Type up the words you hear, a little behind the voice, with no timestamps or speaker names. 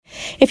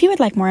If you would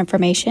like more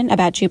information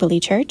about Jubilee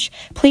Church,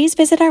 please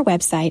visit our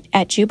website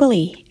at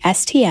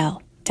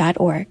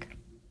jubileestl.org.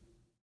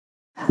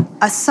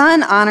 A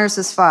son honors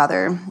his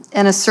father,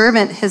 and a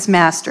servant his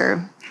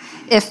master.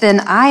 If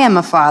then I am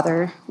a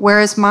father, where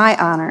is my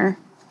honor?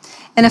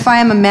 And if I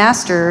am a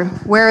master,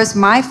 where is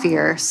my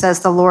fear,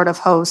 says the Lord of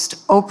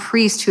hosts, O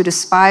priest who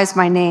despise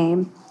my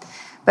name?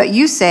 But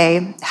you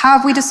say, how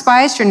have we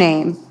despised your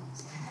name?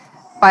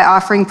 By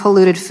offering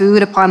polluted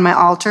food upon my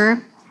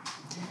altar.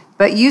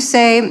 But you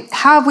say,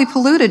 how have we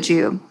polluted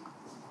you?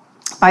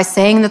 By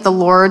saying that the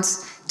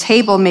Lord's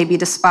table may be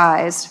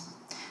despised.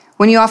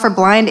 When you offer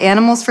blind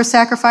animals for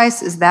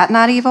sacrifice, is that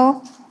not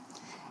evil?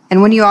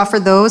 And when you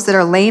offer those that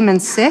are lame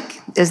and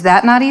sick, is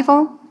that not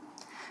evil?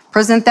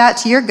 Present that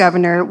to your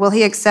governor. Will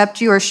he accept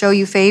you or show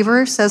you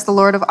favor, says the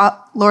Lord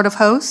of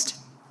hosts?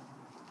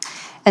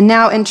 And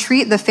now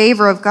entreat the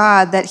favor of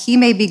God that he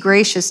may be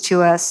gracious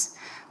to us.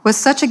 With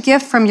such a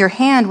gift from your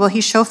hand, will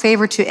he show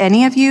favor to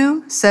any of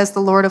you, says the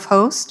Lord of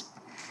hosts?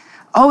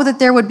 Oh, that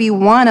there would be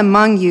one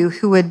among you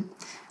who would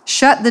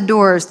shut the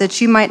doors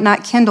that you might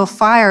not kindle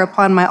fire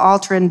upon my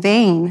altar in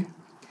vain.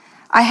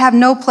 I have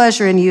no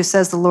pleasure in you,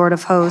 says the Lord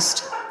of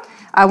hosts.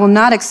 I will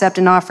not accept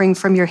an offering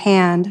from your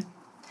hand.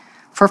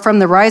 For from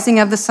the rising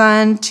of the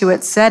sun to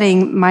its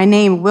setting, my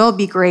name will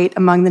be great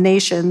among the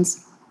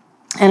nations,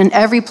 and in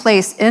every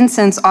place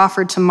incense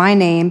offered to my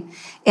name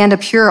and a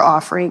pure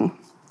offering.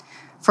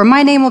 For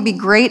my name will be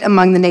great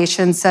among the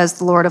nations, says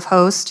the Lord of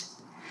hosts.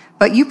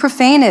 But you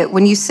profane it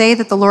when you say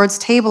that the Lord's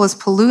table is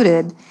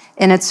polluted,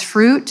 and its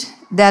fruit,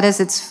 that is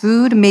its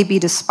food, may be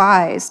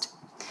despised.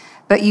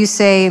 But you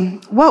say,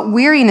 what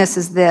weariness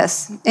is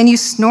this? And you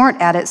snort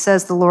at it,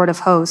 says the Lord of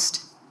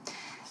hosts.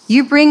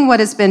 You bring what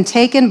has been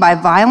taken by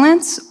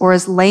violence or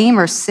is lame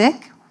or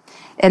sick,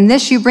 and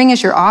this you bring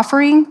as your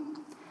offering?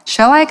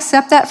 Shall I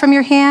accept that from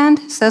your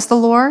hand, says the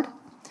Lord?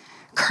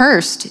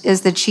 Cursed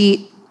is the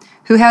cheat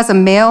who has a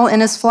male in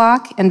his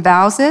flock and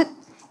vows it,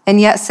 and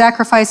yet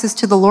sacrifices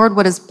to the Lord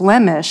what is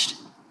blemished.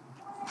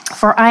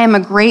 For I am a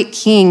great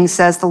king,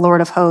 says the Lord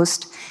of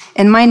hosts,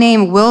 and my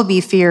name will be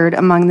feared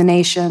among the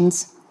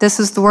nations. This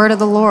is the word of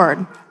the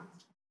Lord.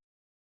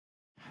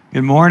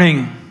 Good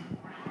morning.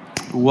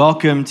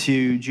 Welcome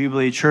to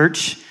Jubilee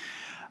Church.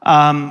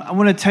 I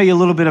want to tell you a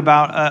little bit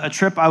about a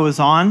trip I was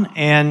on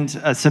and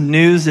some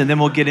news, and then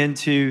we'll get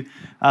into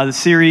the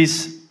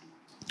series,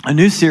 a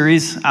new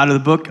series out of the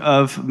book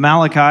of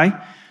Malachi,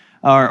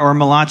 or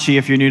Malachi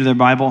if you're new to their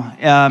Bible.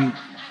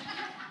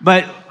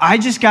 But I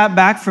just got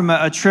back from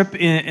a trip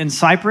in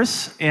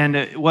Cyprus, and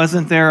it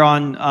wasn't there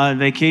on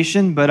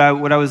vacation, but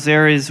what I was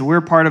there is we're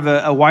part of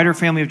a wider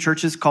family of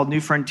churches called New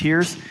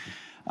Frontiers.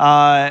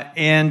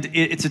 And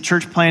it's a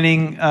church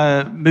planting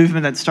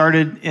movement that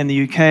started in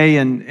the UK,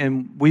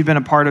 and we've been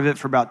a part of it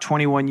for about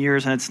 21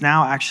 years, and it's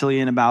now actually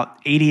in about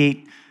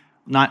 88,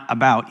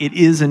 it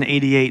is in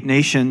 88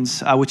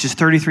 nations, which is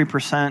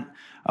 33%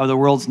 of the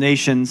world's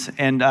nations,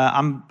 and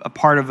I'm a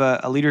part of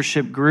a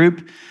leadership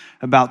group,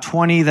 about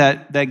 20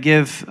 that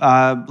give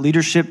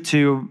leadership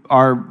to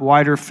our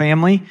wider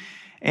family,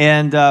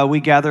 and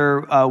we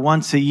gather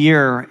once a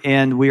year,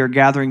 and we are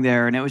gathering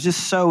there, and it was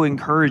just so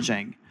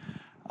encouraging.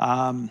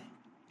 To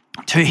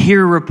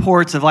hear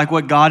reports of like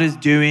what God is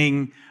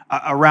doing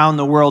around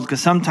the world,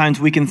 because sometimes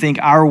we can think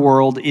our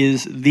world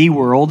is the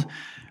world,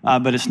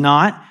 but it's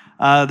not.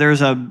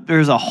 There's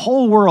a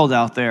whole world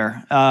out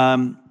there,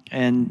 and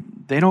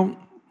they don't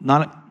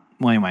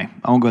well anyway,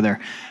 I won't go there.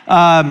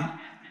 But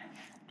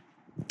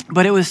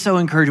it was so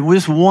encouraging.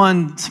 Just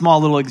one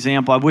small little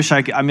example. I wish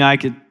I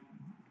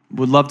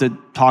would love to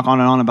talk on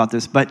and on about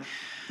this, but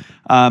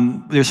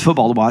there's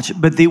football to watch.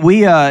 But these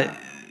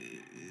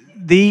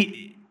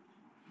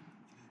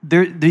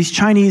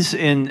Chinese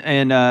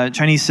and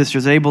Chinese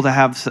sisters able to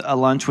have a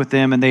lunch with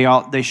them, and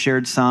they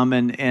shared some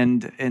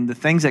and the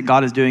things that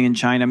God is doing in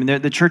China. I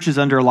mean, the church is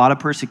under a lot of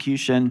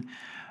persecution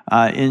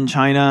in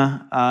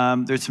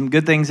China. There's some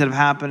good things that have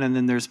happened, and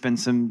then there's been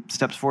some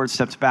steps forward,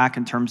 steps back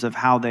in terms of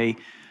how they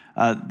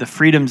the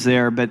freedoms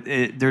there. But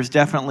there's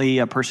definitely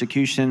a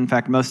persecution. In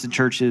fact, most of the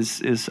church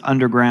is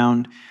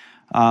underground,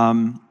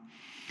 but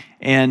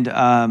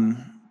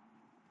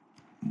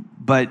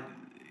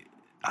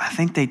I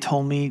think they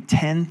told me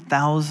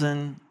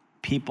 10,000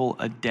 people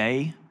a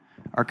day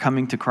are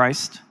coming to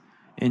Christ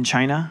in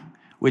China,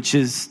 which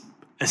is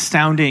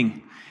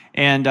astounding.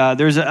 And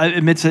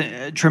amidst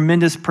a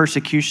tremendous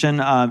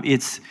persecution.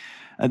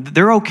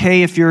 They're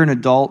okay if you're an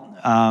adult,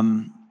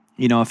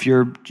 if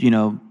you're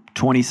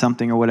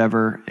 20-something or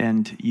whatever,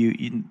 and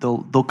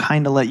they'll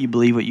kind of let you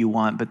believe what you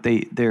want, but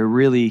they're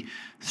really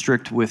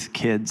strict with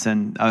kids.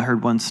 And I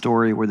heard one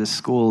story where this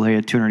school, they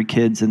had 200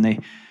 kids, and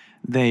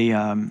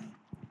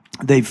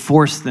they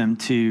forced them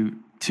to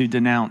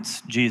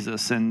denounce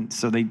Jesus. And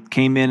so they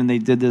came in and they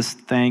did this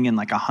thing, and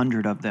like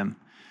 100 of them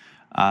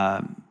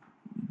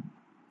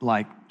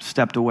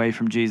stepped away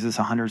from Jesus.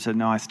 100 said,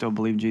 no, I still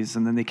believe Jesus.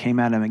 And then they came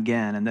at him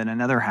again, and then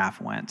another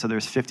half went. So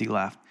there's 50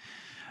 left.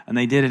 And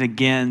they did it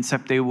again,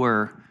 except they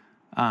were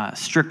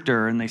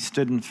stricter, and they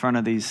stood in front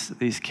of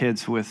these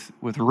kids with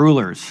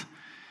rulers.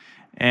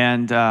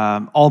 And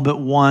all but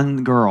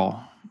one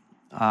girl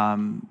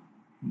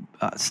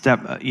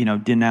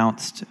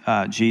denounced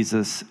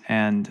Jesus,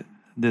 and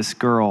this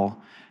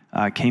girl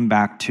came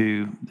back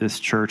to this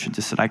church and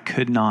just said, I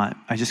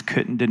just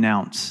couldn't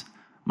denounce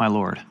my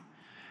Lord.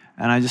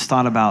 And I just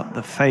thought about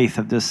the faith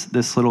of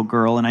this little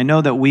girl. And I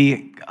know that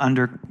we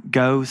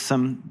undergo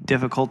some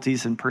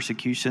difficulties and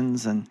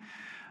persecutions,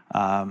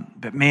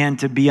 but man,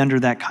 to be under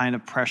that kind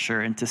of pressure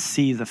and to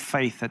see the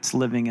faith that's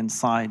living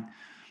inside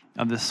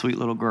of this sweet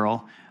little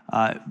girl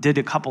did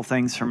a couple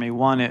things for me.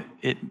 One,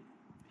 it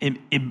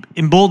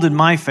emboldened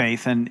my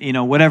faith, and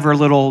whatever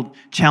little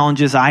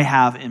challenges I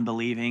have in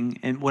believing,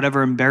 and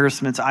whatever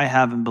embarrassments I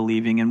have in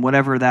believing, and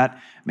whatever that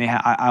may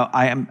have,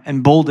 I am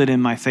emboldened in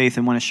my faith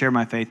and want to share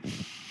my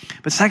faith.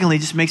 But secondly, it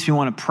just makes me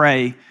want to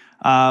pray,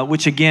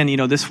 which again,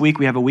 this week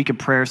we have a week of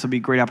prayer, so there'll be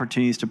great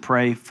opportunities to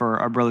pray for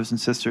our brothers and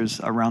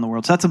sisters around the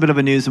world. So that's a bit of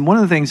a news. And one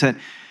of the things that,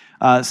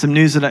 some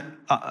news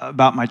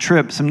about my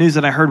trip, some news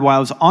that I heard while I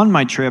was on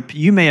my trip,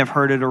 you may have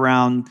heard it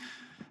around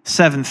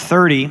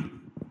 7:30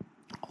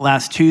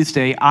 last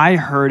Tuesday. I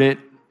heard it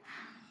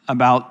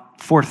about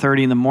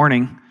 4:30 in the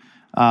morning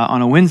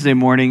on a Wednesday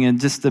morning,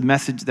 and just the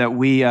message that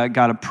we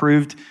got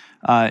approved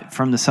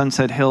from the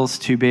Sunset Hills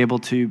to be able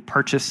to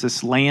purchase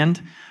this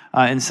land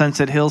in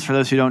Sunset Hills. For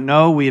those who don't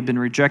know, we had been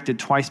rejected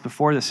twice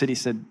before. The city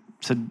said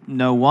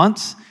no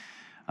once,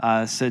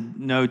 said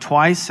no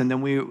twice, and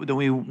then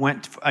we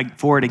went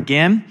for it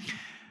again.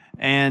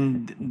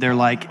 And they're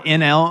like,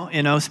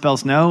 NO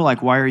spells no.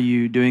 Like, why are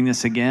you doing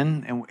this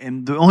again?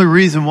 And the only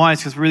reason why is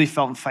because we really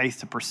felt in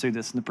faith to pursue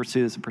this and to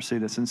pursue this and pursue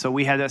this. And so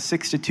we had a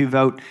 6-2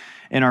 vote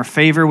in our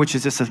favor, which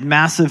is just a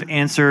massive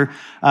answer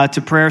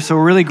to prayer. So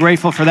we're really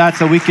grateful for that,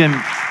 so we can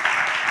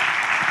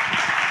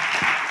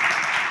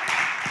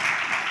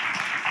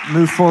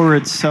move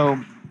forward. So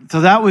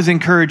that was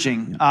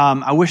encouraging.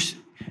 I wish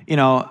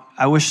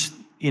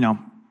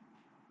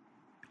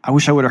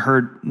I would have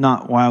heard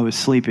not while I was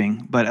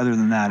sleeping, but other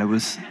than that,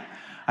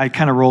 I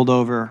kind of rolled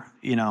over,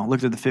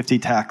 looked at the 50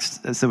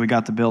 text that said we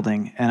got the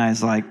building, and I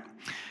was like,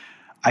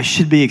 I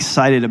should be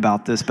excited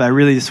about this, but I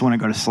really just want to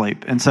go to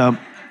sleep. And so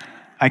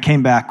I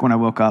came back when I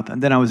woke up,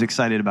 and then I was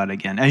excited about it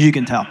again, as you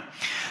can tell.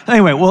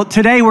 Anyway, well,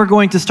 today we're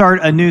going to start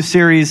a new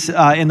series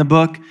in the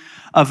book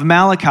of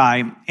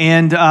Malachi,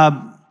 and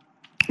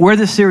where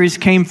this series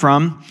came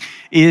from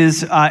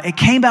is it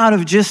came out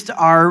of just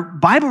our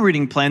Bible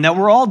reading plan that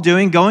we're all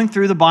doing, going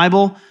through the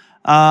Bible,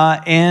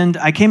 and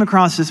I came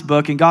across this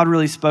book, and God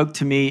really spoke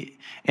to me,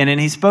 and then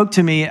He spoke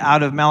to me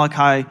out of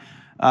Malachi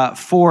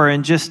 4,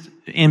 and just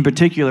in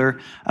particular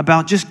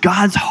about just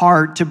God's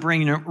heart to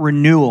bring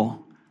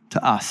renewal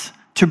to us,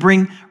 to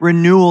bring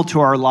renewal to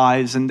our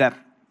lives, and that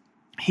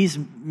He's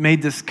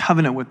made this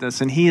covenant with us,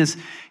 and He has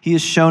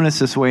shown us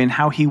this way, and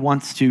how He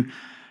wants to.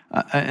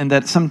 And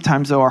that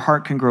sometimes, though, our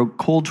heart can grow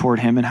cold toward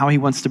Him, and how He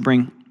wants to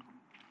bring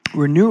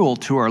renewal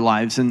to our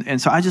lives.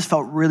 And so I just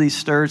felt really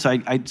stirred. So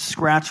I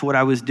scratched what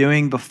I was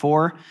doing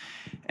before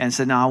and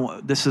said,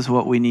 no, this is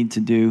what we need to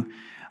do.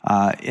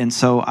 And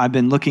so I've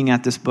been looking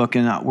at this book,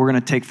 and we're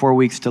going to take 4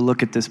 weeks to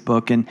look at this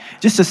book. And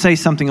just to say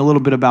something a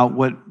little bit about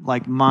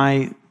what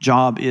my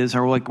job is,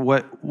 or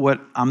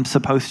what I'm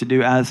supposed to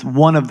do as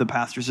one of the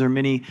pastors. There are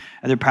many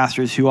other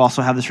pastors who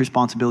also have this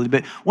responsibility.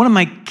 But one of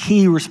my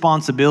key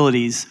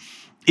responsibilities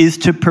is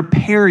to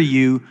prepare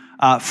you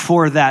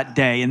for that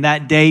day, and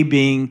that day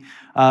being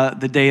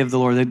the day of the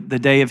Lord, the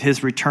day of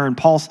His return.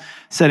 Paul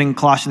said in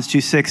Colossians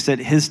 2:6 that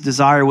his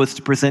desire was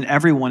to present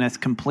everyone as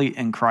complete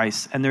in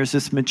Christ. And there's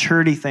this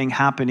maturity thing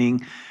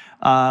happening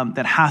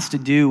that has to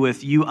do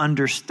with you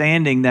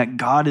understanding that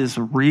God is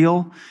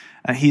real,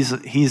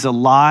 He's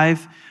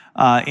alive,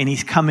 and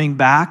He's coming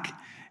back,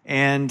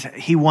 and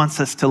He wants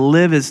us to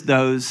live as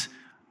those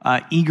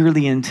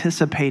eagerly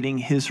anticipating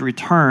His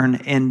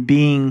return and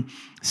being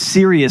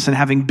serious and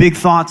having big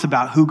thoughts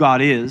about who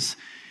God is.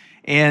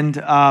 And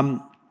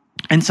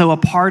so a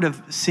part of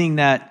seeing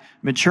that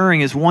maturing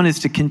is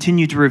to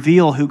continue to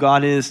reveal who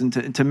God is,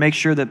 and to make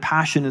sure that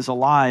passion is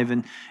alive,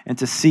 and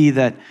to see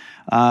that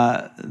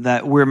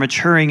we're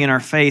maturing in our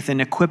faith and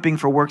equipping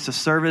for works of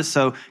service.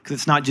 So, because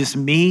it's not just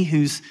me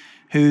who's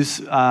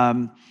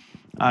meant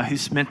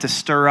to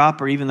stir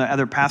up, or even the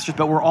other pastors,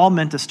 but we're all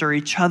meant to stir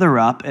each other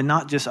up, and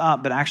not just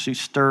up, but actually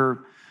stir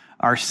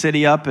our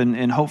city up,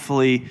 and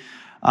hopefully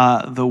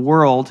the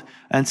world.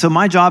 And so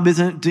my job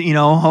isn't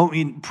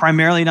to,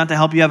 primarily not to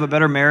help you have a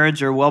better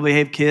marriage or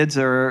well-behaved kids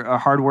or a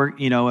hard work,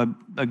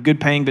 a good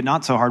paying but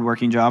not so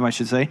hard-working job, I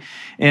should say,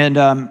 and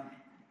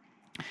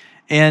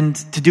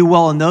to do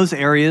well in those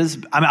areas.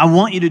 I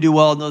want you to do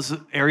well in those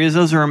areas.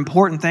 Those are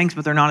important things,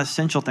 but they're not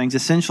essential things.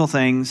 Essential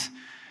things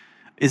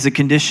is a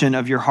condition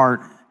of your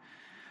heart,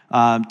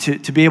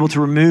 to be able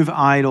to remove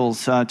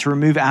idols, to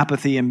remove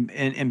apathy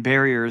and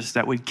barriers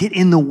that would get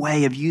in the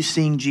way of you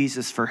seeing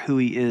Jesus for who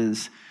He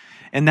is.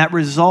 And that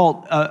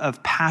result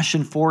of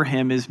passion for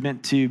Him is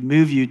meant to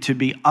move you to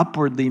be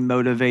upwardly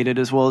motivated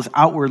as well as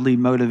outwardly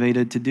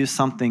motivated to do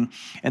something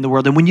in the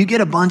world. And when you get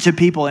a bunch of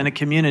people in a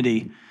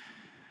community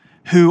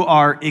who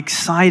are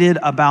excited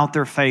about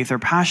their faith. They're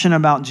passionate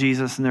about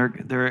Jesus, and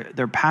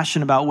they're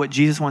passionate about what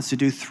Jesus wants to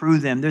do through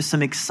them. There's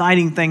some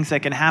exciting things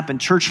that can happen.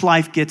 Church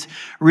life gets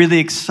really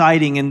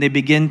exciting, and they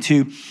begin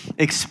to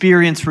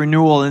experience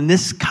renewal. And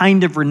this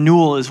kind of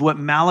renewal is what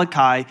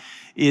Malachi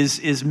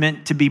is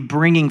meant to be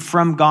bringing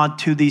from God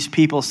to these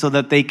people so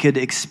that they could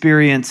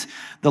experience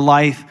the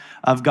life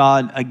of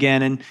God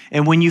again.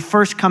 And when you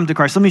first come to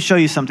Christ, let me show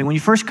you something. When you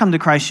first come to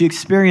Christ, you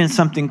experience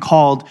something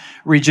called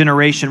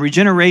regeneration.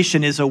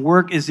 Regeneration is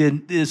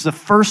the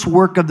first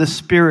work of the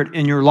Spirit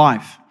in your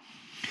life.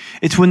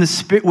 It's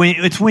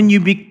when you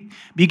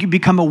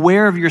become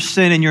aware of your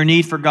sin and your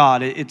need for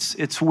God.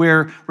 It's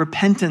where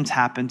repentance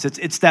happens.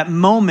 It's that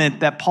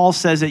moment that Paul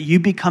says that you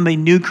become a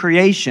new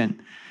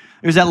creation.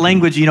 There's that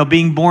language,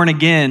 being born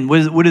again.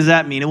 What does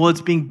that mean? Well,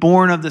 it's being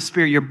born of the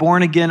Spirit. You're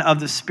born again of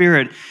the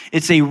Spirit.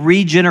 It's a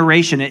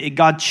regeneration.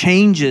 God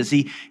changes.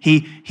 He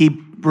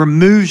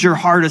removes your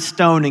heart of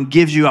stone and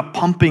gives you a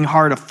pumping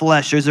heart of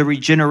flesh. There's a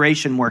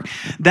regeneration work.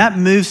 That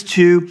moves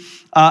to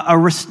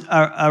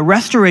a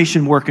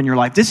restoration work in your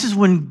life. This is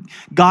when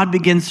God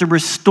begins to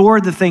restore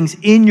the things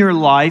in your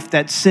life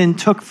that sin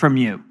took from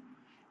you.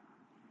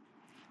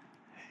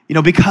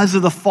 Because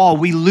of the fall,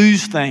 we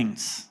lose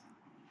things.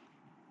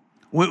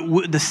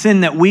 The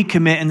sin that we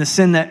commit and the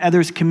sin that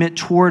others commit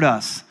toward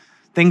us,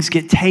 things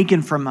get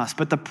taken from us.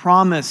 But the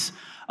promise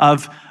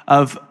of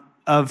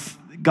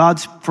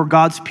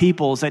God's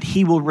people is that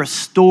He will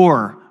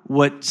restore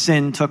what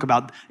sin took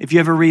about. If you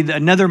ever read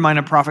another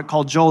minor prophet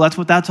called Joel, that's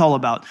what that's all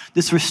about.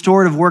 This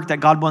restorative work that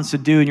God wants to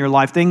do in your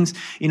life. Things,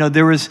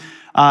 there was,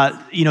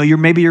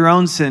 maybe your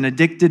own sin,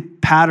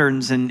 addicted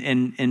patterns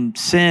and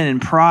sin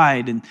and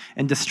pride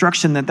and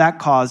destruction that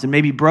caused, and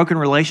maybe broken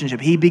relationship.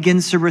 He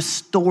begins to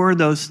restore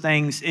those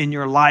things in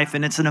your life,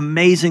 and it's an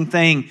amazing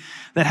thing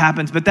that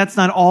happens. But that's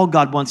not all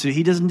God wants to do.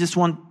 He doesn't just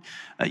want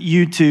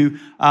you to,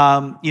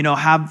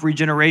 have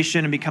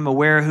regeneration and become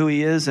aware of who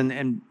He is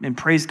and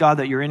praise God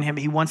that you're in Him.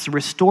 He wants to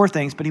restore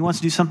things, but He wants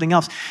to do something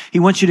else. He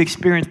wants you to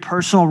experience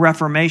personal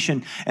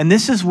reformation. And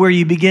this is where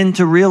you begin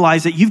to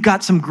realize that you've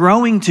got some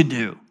growing to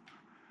do.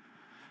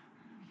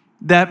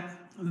 That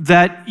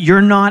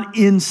you're not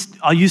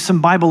I'll use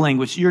some Bible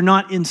language, you're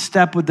not in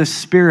step with the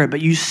Spirit,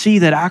 but you see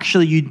that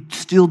actually you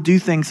still do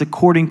things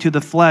according to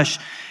the flesh.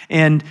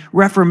 And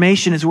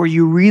reformation is where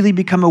you really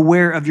become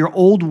aware of your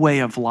old way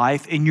of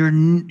life and your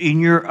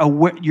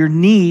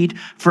need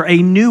for a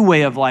new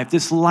way of life,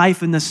 this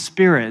life in the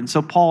Spirit. And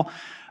so Paul,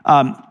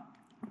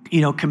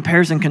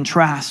 compares and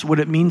contrasts what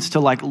it means to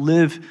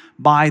live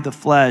by the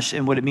flesh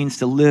and what it means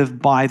to live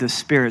by the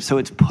Spirit. So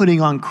it's putting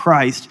on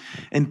Christ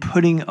and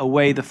putting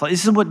away the flesh.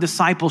 This is what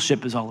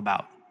discipleship is all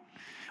about.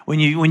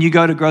 When you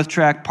go to Growth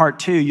Track Part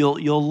 2,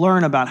 you'll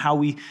learn about how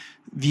we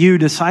view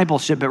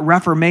discipleship. But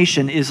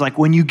reformation is like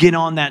when you get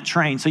on that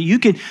train. So you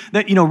can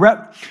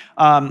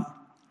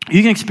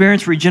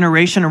experience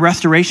regeneration and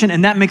restoration,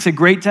 and that makes a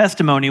great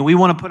testimony. We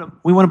want to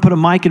put a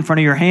mic in front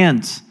of your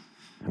hands,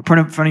 in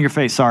front of your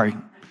face. Sorry.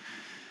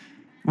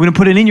 We're going to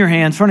put it in your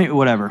hands, front of you,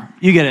 whatever.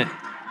 You get it.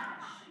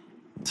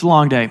 It's a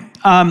long day.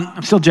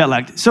 I'm still jet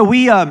lagged. So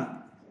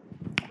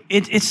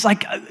it's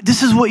like,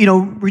 this is what,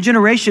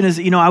 regeneration is,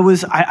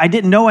 I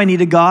didn't know I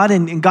needed God,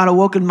 and God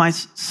awoke in my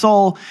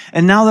soul.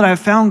 And now that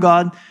I've found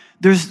God,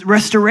 there's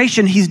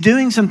restoration. He's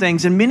doing some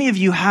things. And many of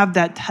you have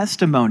that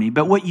testimony,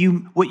 but what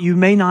you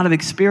may not have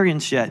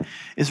experienced yet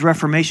is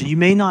reformation. You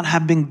may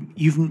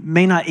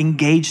not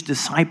engage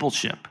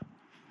discipleship.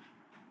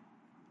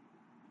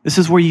 This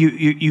is where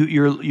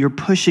you're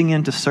pushing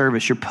into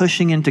service. You're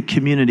pushing into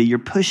community. You're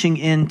pushing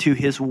into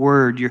His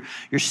Word.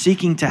 You're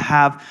seeking to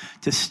have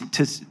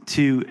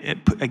to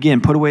again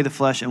put away the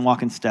flesh and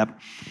walk in step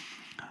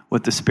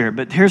with the Spirit.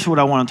 But here's what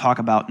I want to talk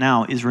about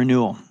now: is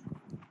renewal.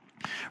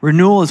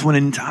 Renewal is when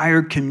an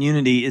entire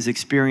community is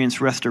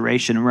experiencing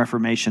restoration and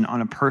reformation on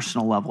a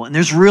personal level, and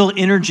there's real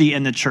energy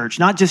in the church,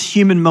 not just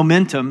human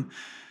momentum,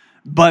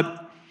 but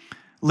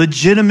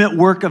legitimate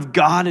work of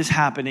God is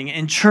happening,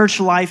 and church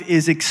life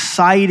is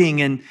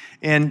exciting,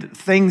 and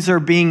things are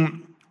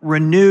being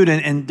renewed,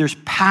 and there's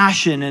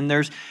passion, and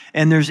there's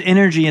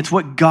energy. It's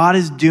what God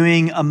is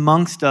doing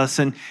amongst us.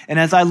 And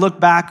as I look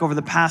back over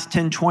the past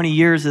 10, 20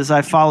 years as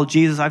I followed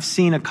Jesus, I've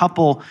seen a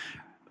couple,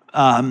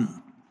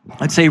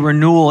 let's say,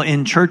 renewal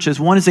in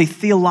churches. One is a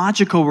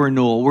theological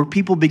renewal where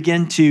people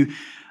begin to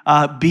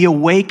be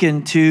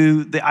awakened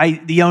to the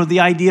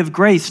idea of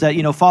grace,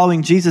 that,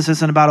 following Jesus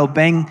isn't about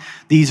obeying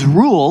these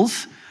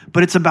rules,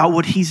 but it's about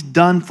what He's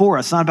done for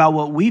us. It's not about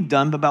what we've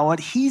done, but about what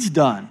He's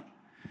done.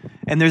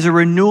 And there's a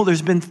renewal.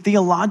 There's been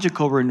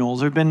theological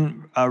renewals. There's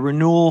been a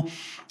renewal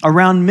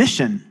around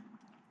mission.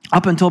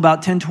 Up until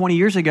about 20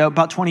 years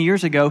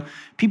ago,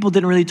 people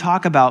didn't really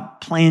talk about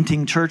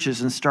planting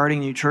churches and starting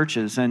new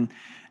churches. And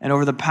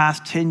over the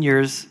past 10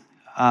 years,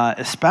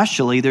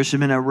 especially, there's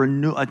been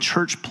a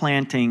church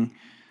planting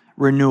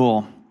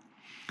renewal.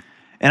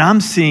 And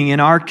I'm seeing in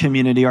our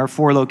community, our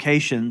 4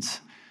 locations,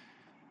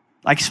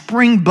 like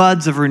spring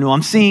buds of renewal.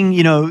 I'm seeing,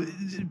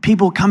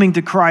 people coming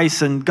to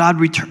Christ and God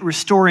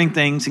restoring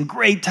things and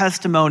great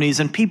testimonies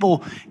and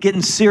people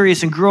getting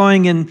serious and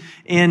growing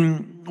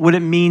in what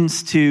it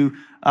means to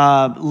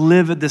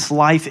live this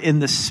life in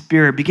the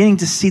Spirit, beginning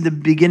to see the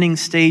beginning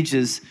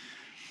stages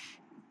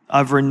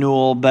of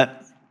renewal,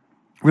 but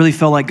really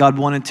felt like God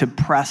wanted to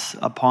press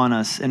upon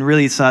us. And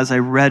really, so as I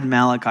read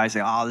Malachi, I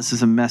say, this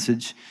is a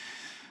message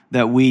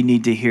that we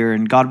need to hear,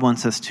 and God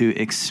wants us to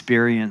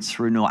experience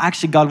renewal.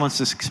 Actually, God wants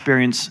us to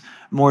experience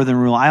more than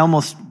renewal. I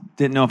almost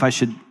didn't know if I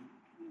should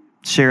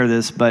share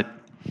this, but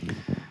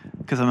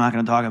because I'm not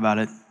going to talk about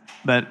it.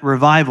 But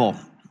revival.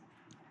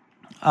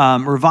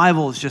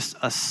 Revival is just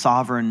a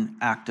sovereign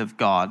act of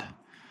God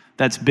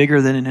that's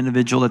bigger than an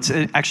individual. It's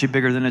actually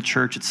bigger than a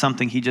church. It's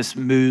something he just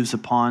moves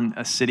upon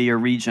a city or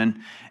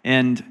region.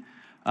 And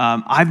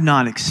I've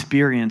not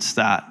experienced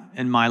that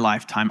in my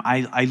lifetime.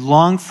 I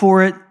long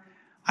for it.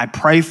 I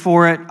pray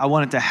for it. I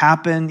want it to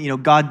happen.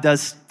 God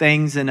does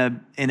things in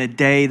a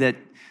day that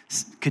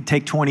could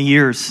take 20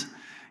 years.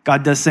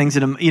 God does things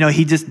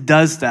he just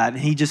does that,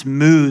 and he just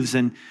moves,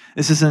 and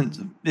this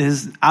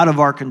is out of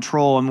our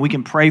control, and we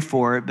can pray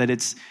for it, but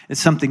it's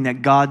something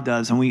that God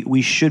does, and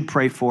we should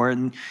pray for it,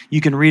 and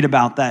you can read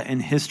about that in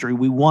history.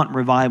 We want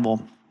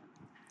revival.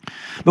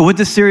 But what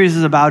this series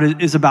is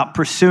about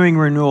pursuing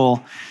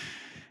renewal.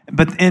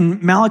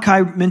 And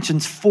Malachi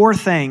mentions 4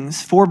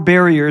 things, 4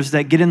 barriers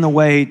that get in the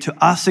way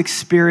to us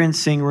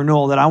experiencing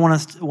renewal that I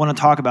want to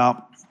talk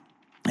about.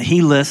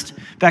 He lists,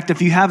 in fact,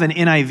 if you have an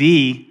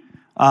NIV,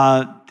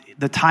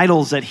 the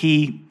titles that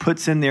he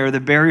puts in there, the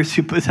barriers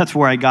he puts, that's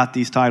where I got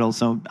these titles.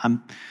 So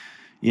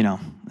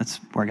that's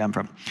where I got them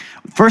from.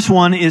 First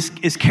one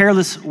is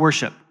careless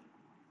worship.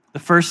 The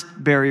first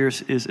barrier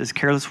is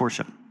careless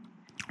worship,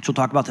 which we'll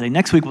talk about today.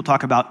 Next week, we'll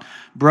talk about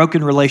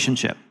broken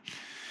relationship.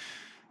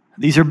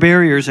 These are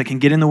barriers that can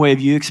get in the way of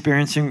you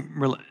experiencing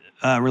renewal.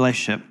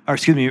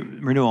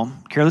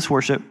 Careless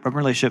worship, broken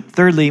relationship.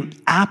 Thirdly,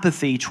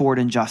 apathy toward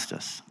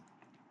injustice.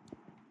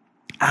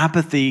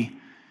 Apathy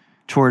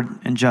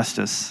toward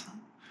injustice.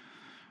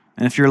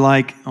 And if you're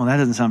like, that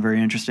doesn't sound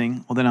very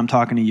interesting, well, then I'm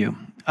talking to you.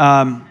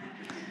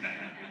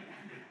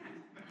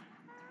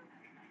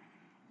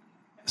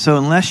 So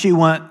unless you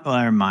want,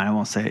 never mind, I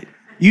won't say it.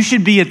 You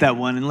should be at that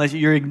one unless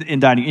you're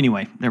indicting.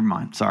 Anyway, never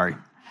mind, sorry.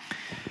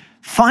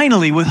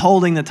 Finally,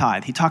 withholding the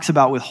tithe. He talks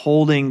about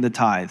withholding the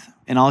tithe,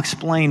 and I'll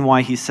explain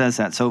why he says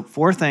that. So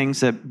 4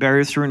 things that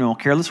barriers to renewal: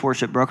 careless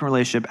worship, broken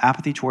relationship,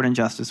 apathy toward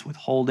injustice,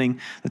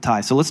 withholding the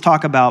tithe. So let's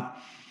talk about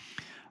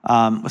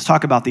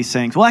these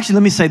things. Well, actually,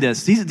 let me say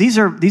this. These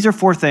are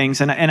 4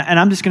 things, and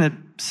I'm just going to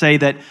say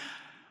that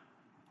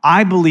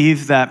I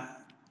believe that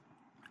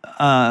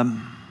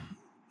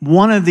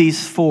one of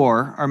these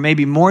 4, or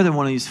maybe more than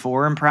one of these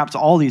 4, and perhaps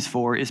all these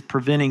 4, is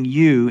preventing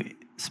you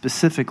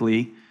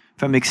specifically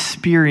from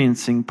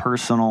experiencing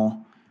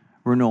personal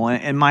renewal.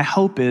 And my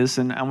hope is,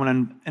 and I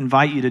want to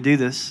invite you to do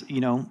this,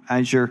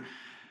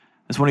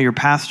 as one of your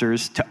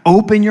pastors, to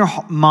open your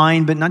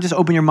mind, but not just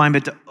open your mind,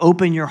 but to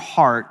open your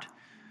heart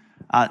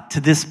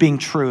to this being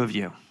true of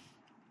you.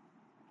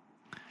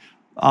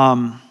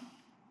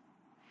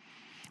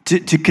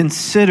 To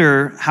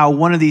consider how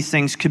one of these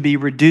things could be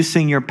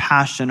reducing your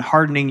passion,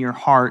 hardening your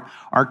heart,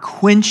 or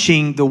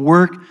quenching the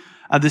work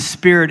of the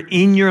Spirit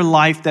in your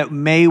life that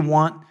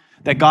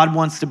God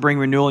wants to bring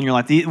renewal in your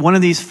life. One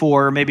of these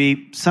 4,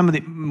 maybe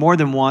more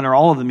than one, or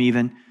all of them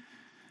even,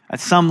 at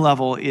some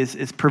level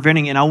is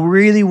preventing it. And I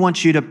really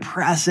want you to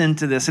press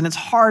into this. And it's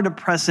hard to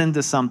press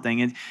into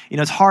something. And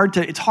it's hard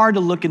to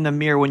look in the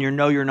mirror when you're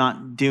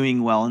not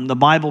doing well. And the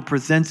Bible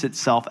presents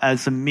itself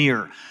as a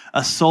mirror,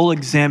 a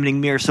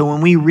soul-examining mirror. So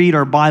when we read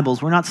our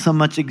Bibles, we're not so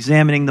much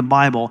examining the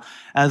Bible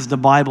as the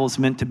Bible is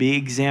meant to be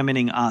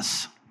examining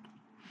us.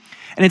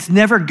 And it's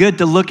never good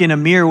to look in a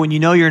mirror when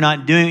you're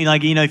not doing,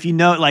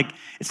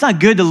 it's not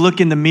good to look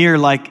in the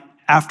mirror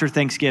after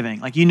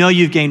Thanksgiving.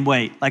 You've gained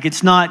weight.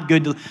 It's not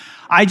good to.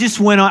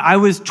 I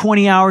was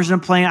 20 hours in a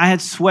plane. I had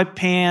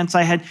sweatpants.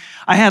 I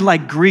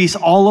had grease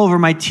all over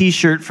my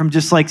t-shirt from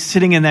just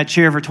sitting in that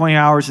chair for 20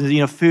 hours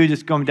and, food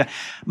just going down.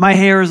 My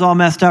hair is all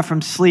messed up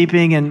from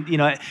sleeping.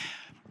 And,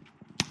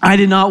 I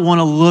did not want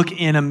to look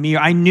in a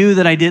mirror. I knew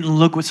that I didn't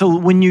look. So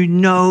when you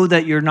know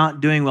that you're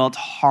not doing well, it's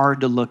hard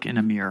to look in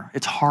a mirror.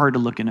 It's hard to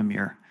look in a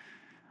mirror.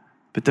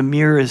 But the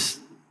mirror is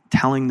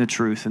telling the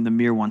truth, and the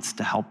mirror wants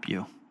to help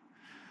you.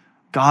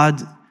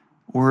 God's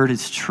word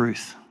is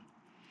truth.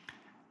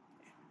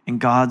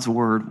 And God's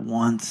word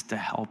wants to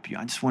help you.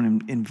 I just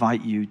want to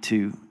invite you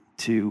to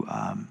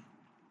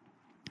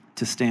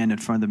stand in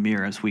front of the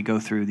mirror as we go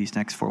through these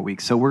next 4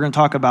 weeks. So we're going to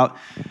talk about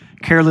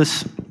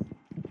careless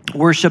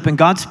worship, and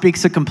God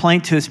speaks a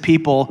complaint to his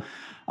people,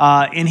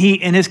 and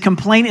his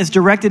complaint is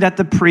directed at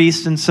the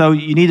priest, and so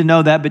you need to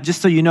know that, but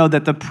just so you know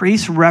that the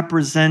priest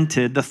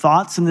represented the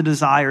thoughts and the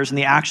desires and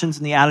the actions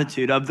and the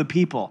attitude of the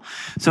people.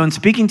 So in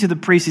speaking to the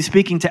priest, he's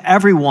speaking to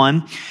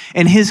everyone,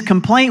 and his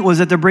complaint was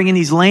that they're bringing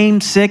these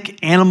lame,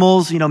 sick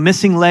animals,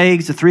 missing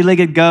legs, a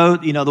 3-legged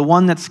goat, the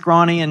one that's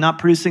scrawny and not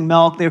producing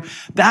milk.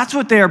 That's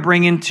what they are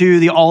bringing to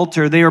the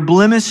altar. They are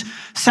blemish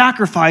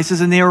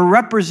sacrifices, and they are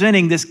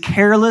representing this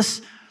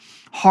careless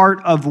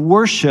heart of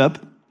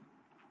worship.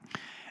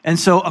 And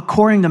so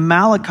according to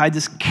Malachi,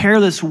 this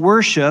careless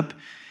worship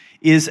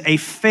is a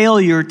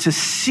failure to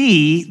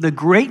see the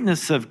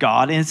greatness of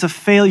God, and it's a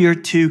failure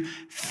to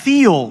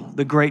feel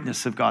the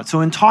greatness of God.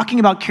 So in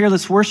talking about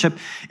careless worship,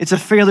 it's a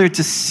failure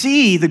to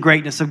see the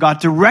greatness of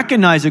God, to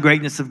recognize the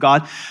greatness of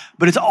God,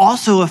 but it's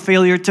also a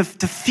failure to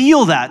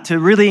feel that, to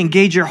really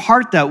engage your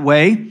heart that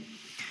way.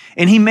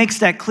 And he makes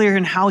that clear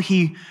in how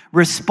he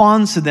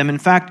responds to them. In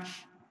fact,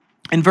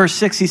 in verse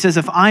 6, he says,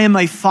 if I am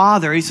a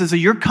father, he says,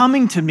 you're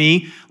coming to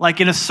me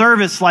like in a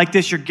service like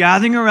this, you're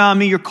gathering around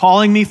me, you're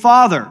calling me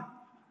father.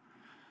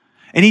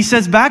 And he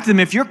says back to them,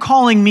 if you're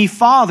calling me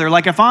father,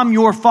 like if I'm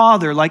your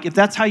father, like if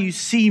that's how you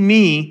see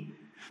me,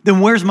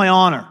 then where's my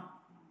honor?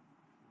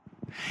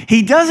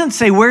 He doesn't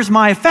say, where's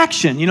my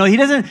affection? He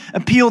doesn't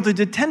appeal to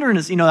the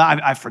tenderness.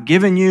 I've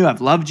forgiven you,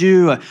 I've loved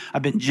you,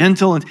 I've been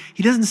gentle. And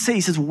he doesn't say,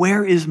 he says,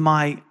 where is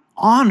my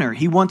honor?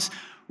 He wants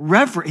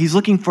reverence. He's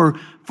looking for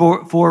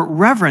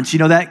reverence.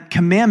 That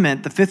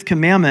commandment, the fifth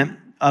commandment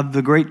of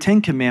the great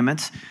 10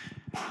 commandments,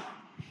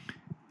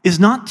 is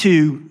not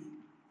to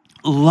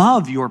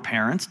love your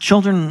parents.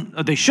 Children,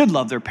 they should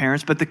love their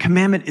parents, but the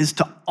commandment is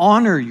to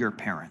honor your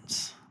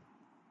parents.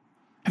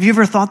 Have you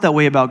ever thought that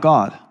way about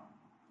God?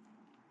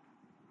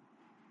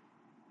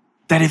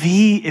 That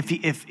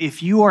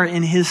if you are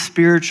in his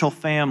spiritual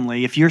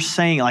family, if you're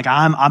saying like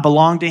I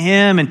belong to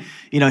him and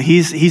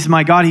he's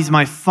my God, he's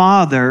my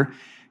father,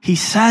 he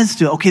says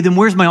to, okay, then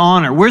where's my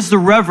honor? Where's the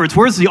reverence?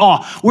 Where's the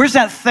awe? Where's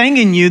that thing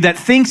in you that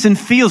thinks and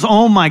feels,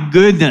 oh my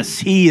goodness,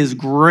 he is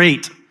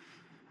great,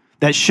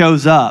 that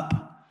shows up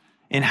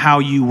in how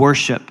you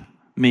worship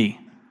me?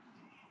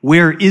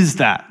 Where is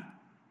that?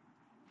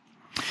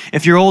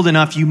 If you're old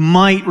enough, you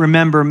might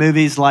remember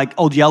movies like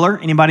Old Yeller.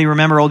 Anybody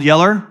remember Old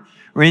Yeller?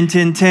 Rin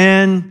Tin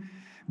Tin,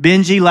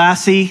 Benji,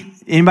 Lassie.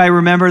 Anybody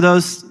remember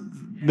those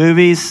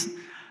movies?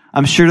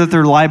 I'm sure that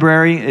their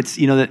library, it's,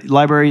 the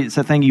library, it's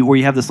a thing where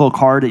you have this little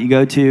card that you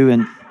go to,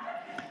 and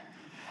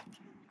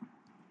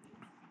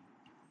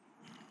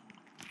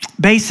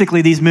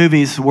basically, these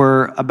movies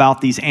were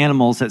about these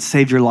animals that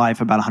saved your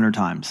life about 100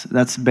 times.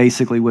 That's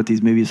basically what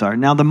these movies are.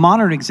 Now, the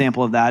modern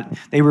example of that,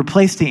 they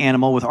replaced the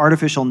animal with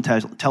artificial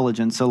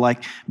intelligence. So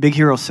like Big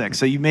Hero 6.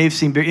 So you may have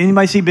seen,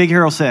 anybody see Big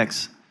Hero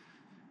 6?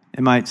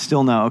 It might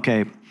still no.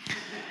 Okay.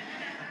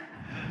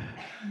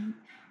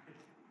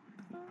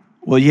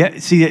 Well, yeah,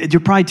 see, you're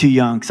probably too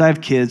young because I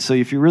have kids. So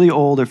if you're really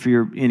old or if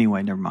you're,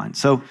 anyway, never mind.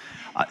 So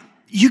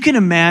you can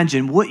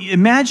imagine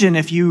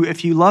if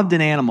you loved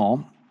an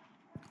animal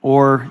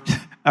or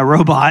a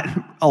robot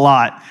a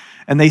lot,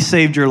 and they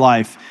saved your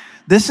life.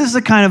 This is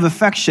the kind of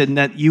affection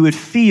that you would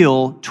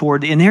feel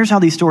toward, and here's how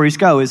these stories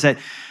go, is that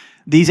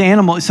these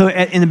animals, so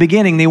in the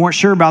beginning, they weren't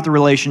sure about the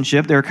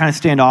relationship. They were kind of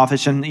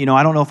standoffish, and,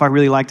 I don't know if I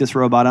really like this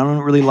robot. I don't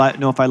really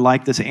know if I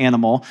like this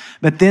animal.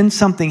 But then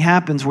something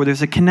happens where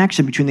there's a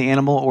connection between the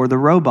animal or the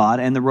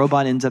robot, and the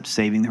robot ends up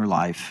saving their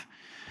life.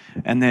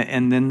 And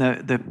then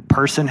the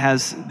person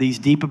has these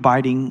deep,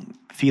 abiding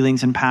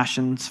feelings and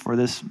passions for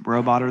this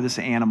robot or this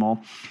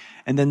animal,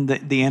 and then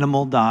the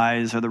animal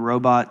dies or the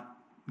robot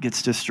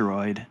gets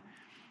destroyed,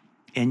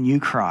 and you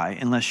cry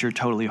unless you're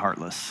totally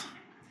heartless.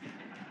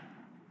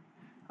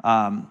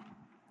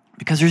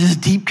 Because there's this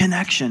deep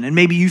connection, and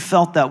maybe you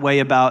felt that way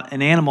about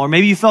an animal, or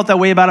maybe you felt that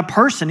way about a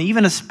person,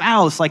 even a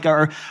spouse, like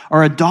or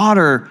a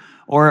daughter,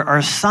 or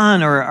a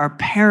son, or a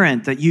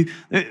parent, that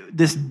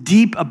this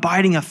deep,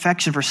 abiding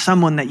affection for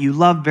someone that you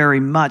love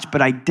very much.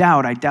 But I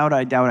doubt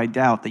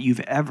that you've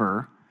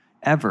ever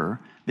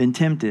been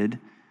tempted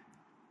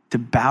to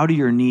bow to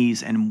your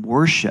knees and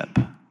worship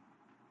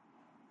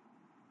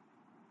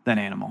that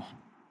animal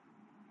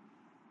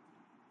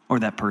or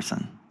that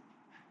person.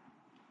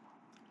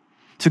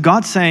 So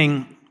God's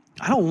saying,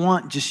 I don't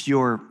want just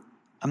I'm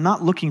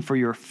not looking for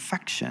your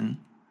affection.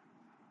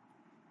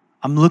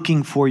 I'm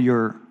looking for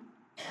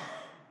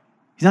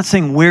He's not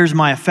saying, where's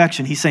my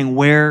affection? He's saying,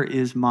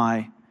 where's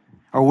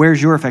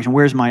your affection?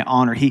 Where's my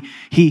honor?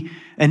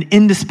 An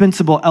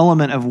indispensable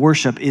element of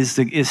worship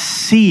is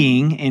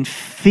seeing and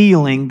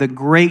feeling the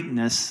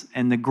greatness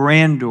and the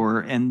grandeur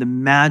and the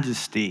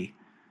majesty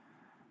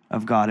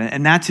of God.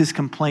 And that's his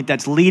complaint.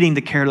 That's leading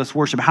to careless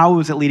worship. How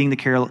is it leading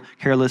to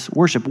careless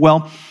worship?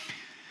 Well,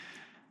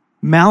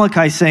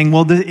 Malachi is saying,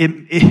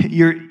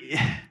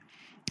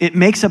 it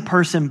makes a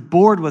person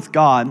bored with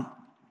God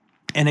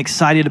and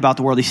excited about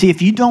the world. You see,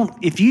 if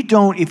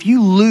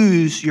you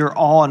lose your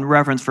awe and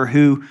reverence for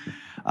who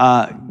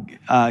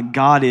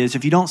God is,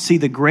 if you don't see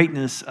the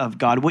greatness of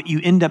God, what you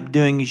end up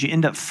doing is you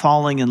end up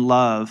falling in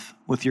love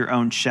with your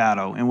own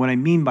shadow. And what I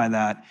mean by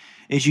that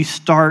is you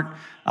start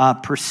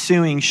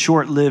pursuing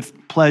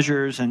short-lived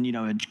pleasures and,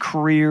 a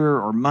career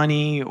or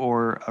money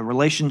or a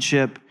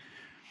relationship.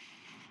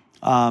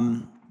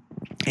 And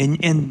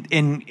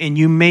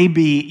you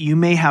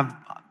may have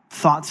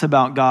thoughts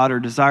about God or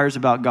desires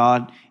about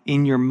God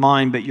in your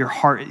mind, but your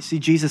heart, see,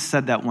 Jesus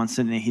said that once,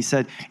 didn't he? He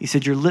said,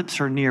 your lips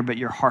are near, but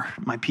your heart,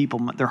 my people,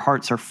 their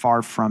hearts are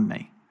far from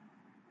me.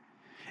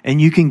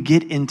 And you can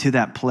get into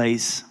that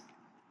place.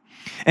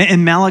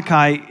 And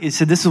Malachi, it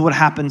said, this is what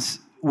happens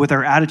with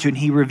our attitude. And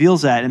he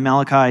reveals that in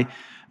Malachi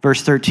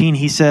verse 13.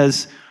 He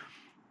says,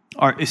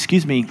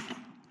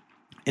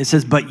 it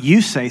says, but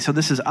you say, so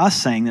this is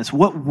us saying this,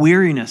 what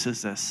weariness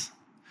is this?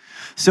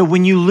 So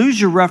when you lose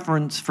your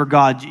reverence for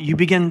God, you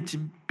begin to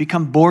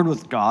become bored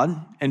with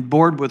God and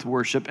bored with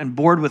worship and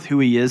bored with who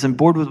he is and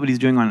bored with what he's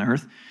doing on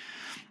earth.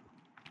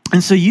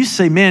 And so you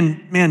say,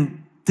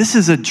 man, this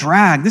is a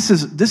drag. This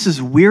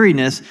is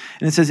weariness.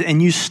 And it says,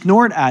 and you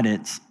snort at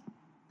it,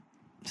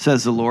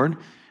 says the Lord.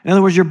 In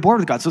other words, you're bored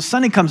with God. So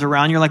Sunday comes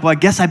around, you're like, well, I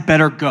guess I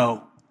better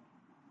go.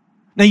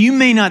 Now, you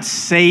may not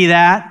say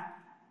that,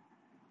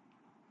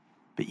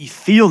 but you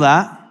feel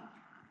that.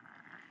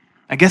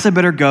 I guess I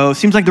better go.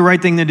 Seems like the right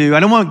thing to do.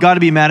 I don't want God to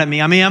be mad at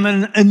me. I mean, I'm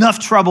in enough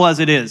trouble as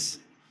it is.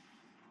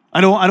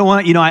 I don't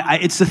want,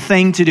 it's the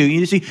thing to do.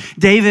 You see,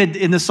 David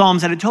in the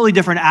Psalms had a totally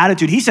different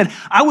attitude. He said,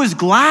 I was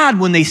glad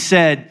when they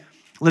said,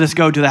 let us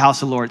go to the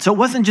house of the Lord. So it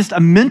wasn't just a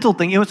mental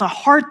thing. It was a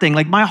heart thing.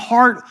 Like my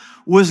heart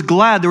was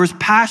glad. There was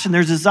passion.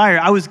 There's desire.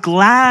 I was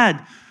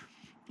glad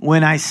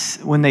when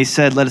they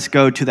said, let us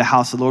go to the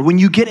house of the Lord. When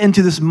you get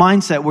into this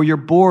mindset where you're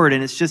bored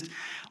and it's just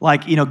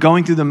like,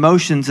 going through the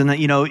motions and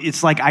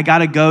it's like, I got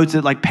to go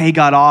to like pay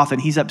God off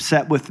and he's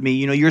upset with me.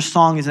 Your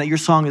song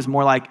is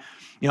more like,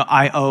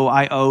 I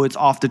owe, it's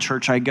off to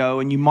church I go,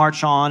 and you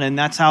march on, and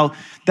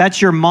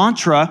that's your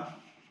mantra.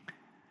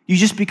 You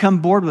just become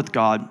bored with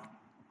God.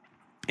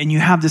 And you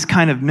have this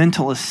kind of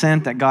mental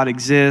assent that God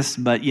exists,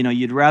 but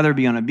you'd rather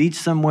be on a beach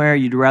somewhere,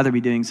 you'd rather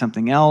be doing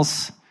something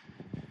else.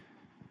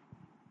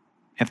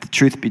 If the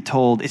truth be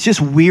told, it's just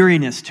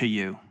weariness to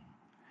you.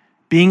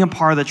 Being a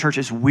part of the church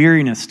is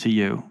weariness to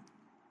you.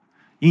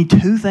 You need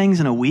 2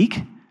 things in a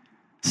week?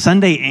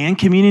 Sunday and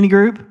community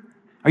group?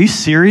 Are you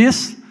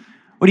serious?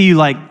 What are you,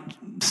 like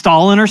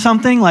Stalin or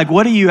something? Like,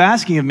 what are you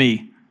asking of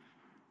me?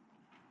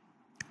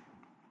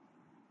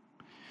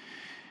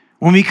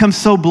 When we become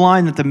so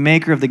blind that the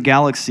maker of the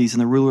galaxies and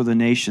the ruler of the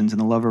nations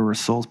and the lover of our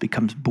souls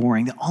becomes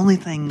boring, the only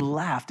thing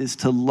left is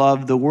to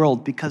love the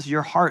world, because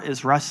your heart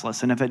is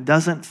restless. And if it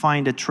doesn't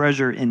find a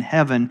treasure in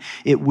heaven,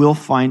 it will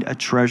find a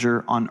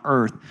treasure on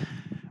earth.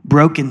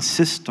 Broken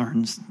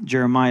cisterns,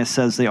 Jeremiah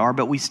says they are,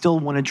 but we still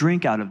want to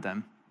drink out of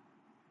them.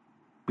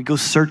 We go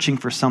searching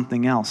for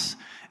something else.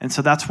 And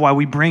so that's why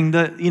we bring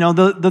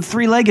the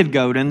three-legged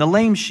goat and the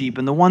lame sheep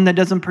and the one that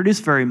doesn't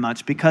produce very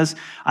much, because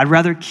I'd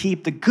rather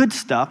keep the good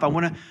stuff. I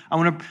want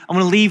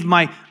to leave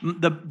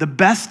the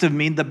best of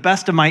me, the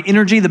best of my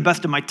energy, the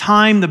best of my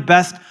time, the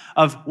best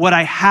of what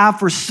I have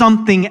for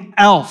something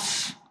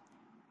else.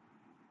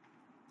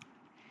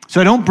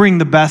 So I don't bring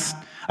the best.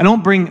 I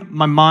don't bring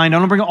my mind. I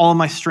don't bring all of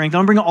my strength. I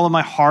don't bring all of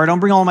my heart. I don't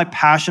bring all of my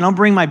passion. I don't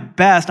bring my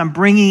best. I'm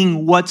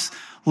bringing what's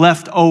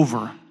left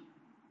over.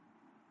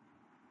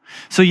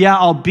 So yeah,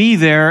 I'll be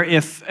there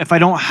if I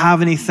don't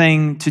have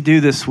anything to do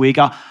this week.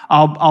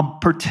 I'll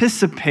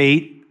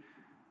participate,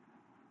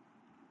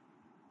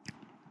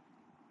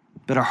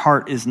 but our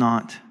heart is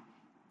not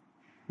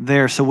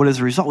there. So what is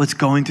the result? It's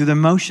going through the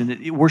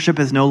motion. Worship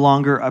is no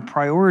longer a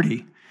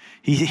priority.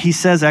 He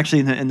says,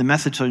 actually, in the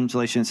Message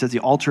translation, it says the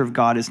altar of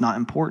God is not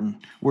important.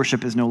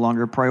 Worship is no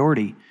longer a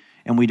priority,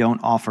 and we don't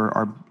offer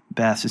our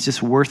best. It's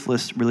just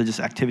worthless religious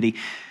activity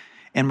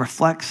and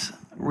reflects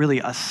really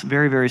a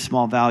very, very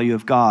small value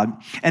of God.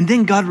 And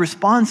then God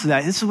responds to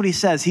that. This is what he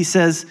says. He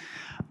says,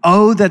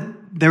 oh, that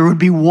there would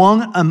be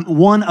one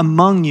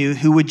among you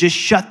who would just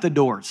shut the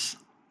doors.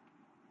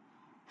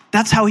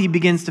 That's how he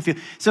begins to feel.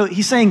 So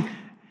he's saying,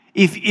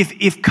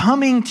 if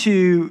coming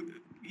to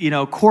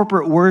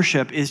corporate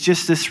worship is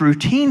just this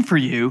routine for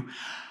you,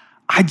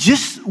 I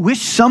just wish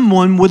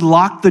someone would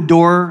lock the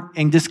door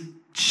and just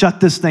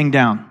shut this thing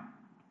down.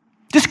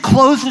 Just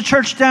close the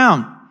church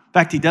down. In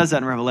fact, he does that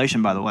in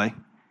Revelation, by the way.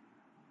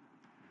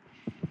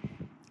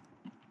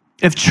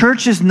 If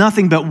church is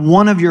nothing but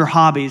one of your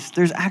hobbies,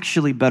 there's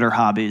actually better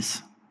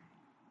hobbies.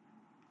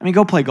 I mean,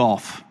 go play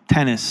golf,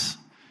 tennis,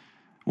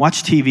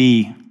 watch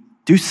TV,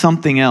 do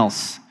something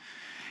else.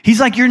 He's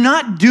like, you're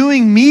not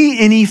doing me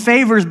any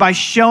favors by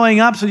showing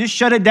up, so just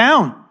shut it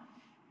down.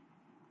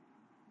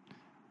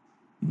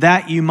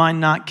 That you might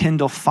not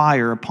kindle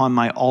fire upon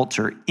my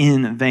altar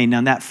in vain.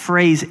 Now that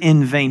phrase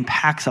 "in vain"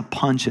 packs a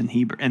punch in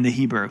the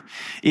Hebrew.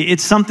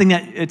 It's something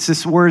it's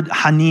this word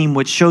hanim,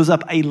 which shows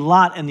up a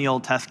lot in the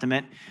Old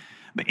Testament.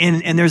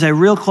 And there's a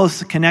real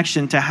close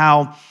connection to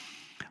how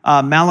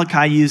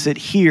Malachi used it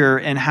here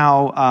and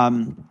how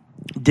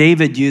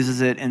David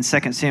uses it in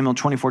 2 Samuel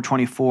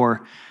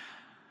 24:24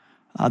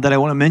 that I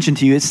want to mention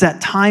to you. It's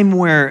that time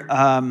where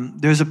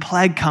there's a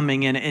plague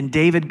coming in and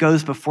David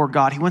goes before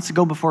God. He wants to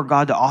go before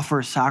God to offer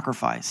a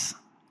sacrifice.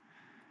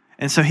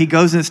 And so he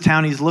goes in this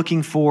town, he's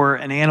looking for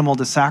an animal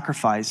to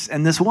sacrifice.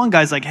 And this one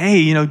guy's like,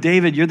 hey,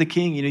 David, you're the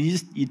king.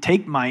 You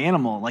take my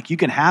animal, like you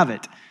can have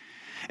it.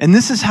 And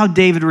this is how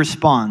David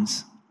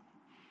responds.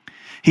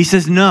 He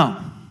says,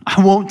 no,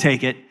 I won't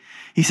take it.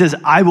 He says,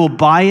 I will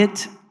buy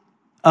it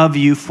of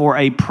you for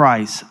a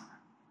price.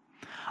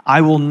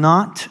 I will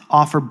not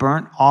offer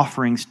burnt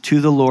offerings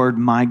to the Lord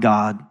my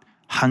God,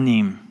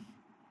 Hanim.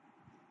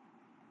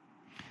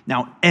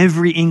 Now,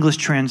 every English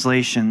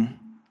translation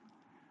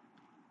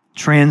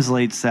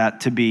translates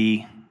that to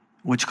be,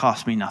 which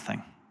cost me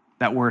nothing.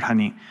 That word,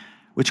 honey,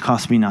 which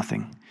cost me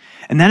nothing.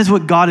 And that is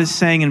what God is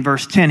saying in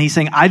verse 10. He's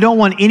saying, I don't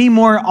want any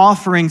more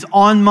offerings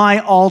on my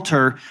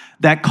altar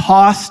that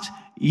cost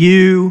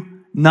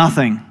you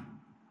nothing.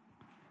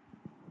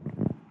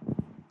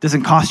 It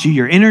doesn't cost you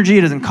your energy.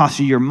 It doesn't cost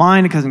you your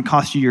mind. It doesn't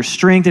cost you your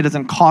strength. It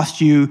doesn't cost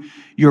you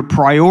your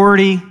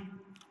priority.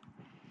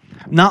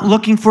 I'm not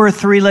looking for a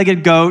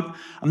three-legged goat.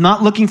 I'm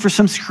not looking for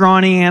some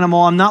scrawny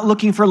animal. I'm not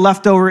looking for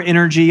leftover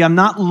energy. I'm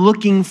not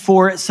looking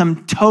for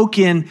some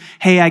token,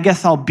 hey, I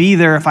guess I'll be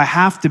there if I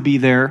have to be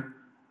there.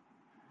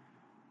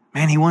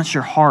 Man, he wants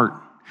your heart.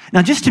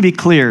 Now, just to be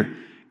clear,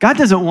 God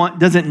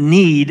doesn't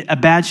need a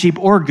bad sheep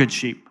or a good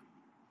sheep.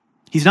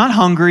 He's not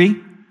hungry.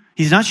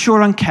 He's not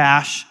short on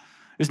cash.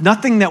 There's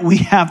nothing that we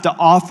have to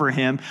offer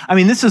him. I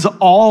mean, this is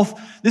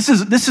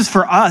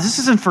for us. This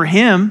isn't for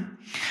him.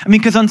 I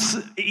mean, because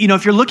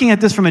if you're looking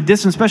at this from a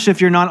distance, especially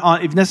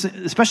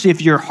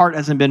if your heart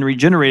hasn't been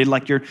regenerated,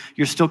 like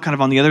you're still kind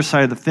of on the other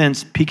side of the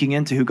fence, peeking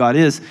into who God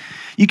is,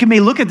 you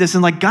may look at this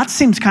and like God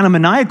seems kind of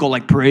maniacal,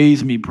 like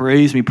praise me,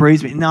 praise me,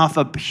 praise me. Now, if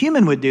a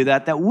human would do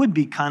that, that would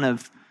be kind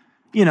of,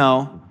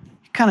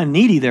 kind of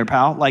needy there,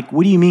 pal. Like,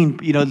 what do you mean?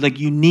 Like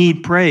you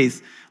need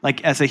praise.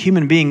 Like as a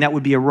human being, that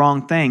would be a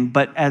wrong thing.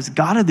 But as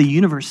God of the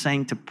universe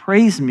saying to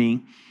praise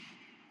me,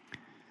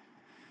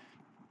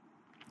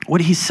 what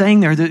he's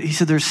saying there, he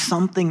said, there's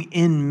something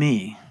in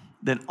me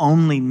that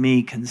only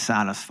me can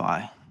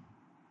satisfy.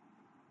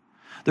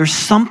 There's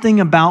something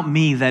about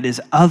me that is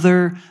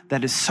other,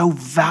 that is so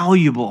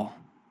valuable,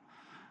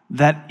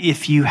 that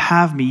if you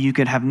have me, you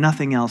could have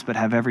nothing else but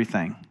have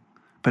everything.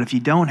 But if you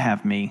don't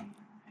have me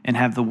and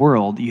have the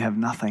world, you have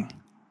nothing.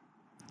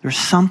 There's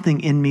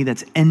something in me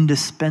that's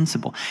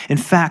indispensable. In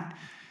fact,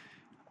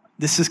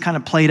 this is kind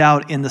of played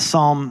out in the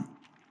Psalm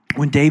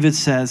when David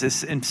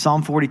says, in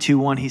Psalm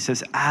 42:1, he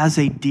says, as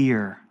a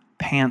deer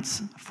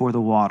pants for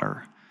the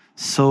water,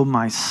 so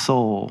my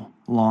soul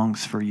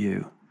longs for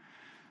you.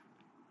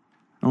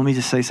 Now, let me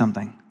just say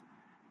something.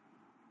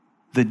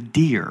 The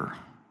deer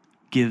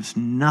gives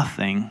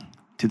nothing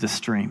to the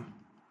stream.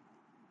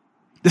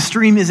 The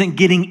stream isn't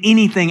getting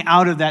anything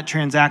out of that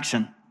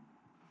transaction.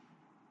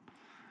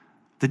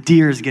 The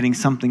deer is getting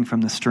something from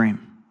the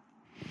stream.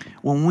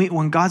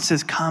 When God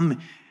says,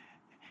 come,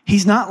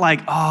 he's not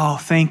like, oh,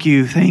 thank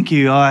you.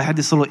 Oh, I had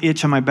this little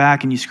itch on my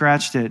back and you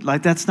scratched it.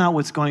 Like, that's not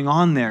what's going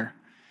on there.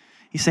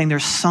 He's saying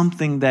there's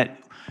something that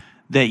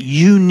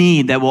you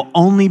need that will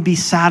only be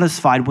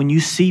satisfied when you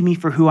see me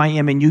for who I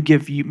am and you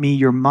give me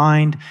your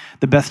mind,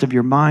 the best of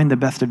your mind, the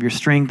best of your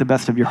strength, the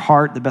best of your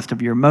heart, the best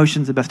of your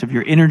emotions, the best of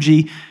your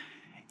energy.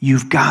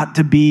 You've got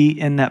to be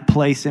in that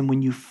place. And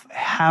when you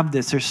have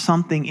this, there's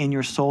something in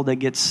your soul that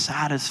gets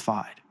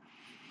satisfied.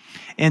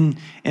 And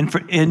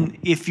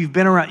if you've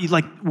been around,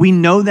 we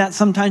know that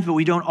sometimes, but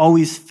we don't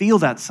always feel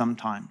that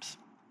sometimes.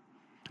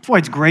 That's why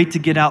it's great to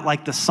get out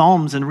like the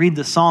Psalms and read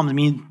the Psalms. I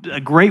mean,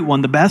 a great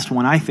one, the best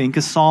one, I think,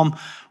 is Psalm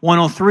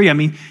 103. I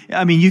mean,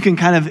 you can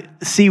kind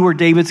of see where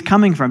David's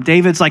coming from.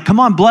 David's like, come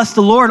on, bless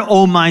the Lord,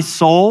 O my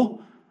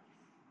soul.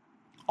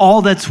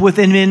 All that's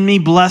within me,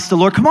 bless the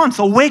Lord. Come on,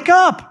 so wake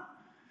up.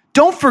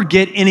 Don't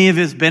forget any of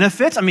his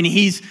benefits. I mean,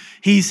 he's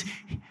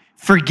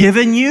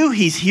forgiven you.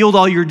 He's healed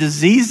all your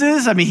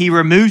diseases. I mean, he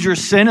removes your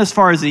sin as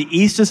far as the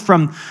east is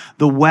from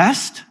the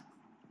west.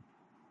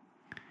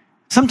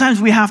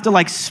 Sometimes we have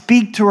to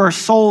speak to our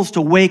souls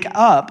to wake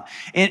up.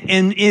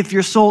 And if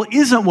your soul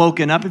isn't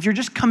woken up, if you're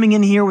just coming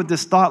in here with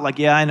this thought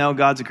yeah, I know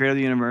God's the creator of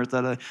the universe,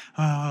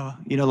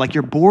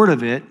 you're bored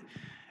of it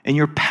and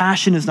your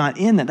passion is not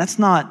in that. That's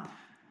not,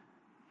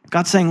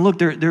 God's saying, look,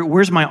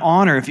 where's my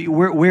honor?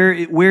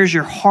 Where's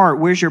your heart?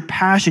 Where's your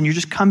passion? You're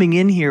just coming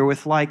in here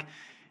with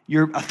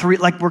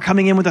we're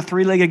coming in with a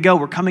three-legged goat.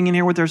 We're coming in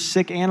here with our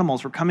sick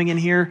animals. We're coming in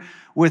here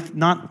with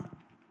not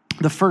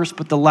the first,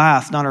 but the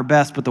last, not our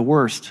best, but the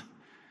worst.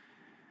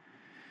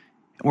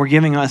 We're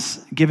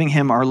giving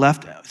him our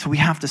left. So we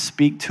have to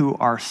speak to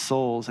our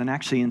souls. And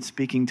actually in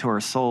speaking to our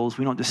souls,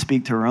 we don't just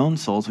speak to our own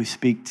souls, we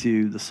speak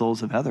to the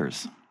souls of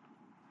others.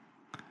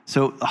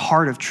 So the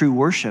heart of true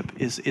worship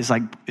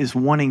is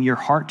wanting your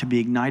heart to be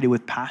ignited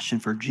with passion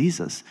for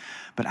Jesus.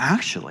 But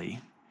actually,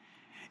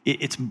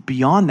 it's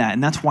beyond that.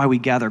 And that's why we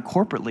gather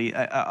corporately.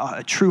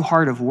 A true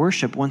heart of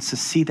worship wants to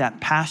see that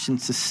passion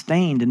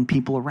sustained in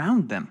people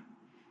around them.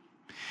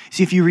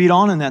 See, if you read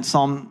on in that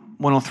Psalm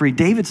 103,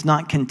 David's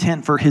not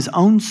content for his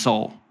own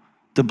soul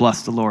to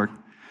bless the Lord.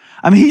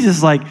 I mean, he's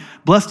just like,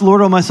 bless the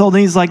Lord, oh my soul.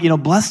 Then he's like,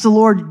 bless the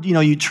Lord,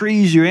 you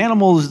trees, you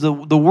animals, the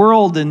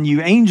world, and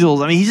you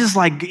angels. I mean, he's just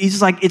like,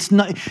 it's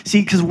not,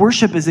 see, because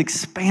worship is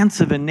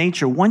expansive in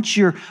nature. Once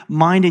your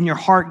mind and your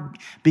heart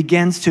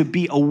begins to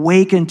be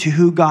awakened to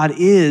who God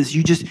is,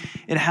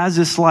 it has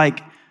this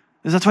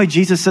that's why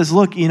Jesus says,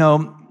 look,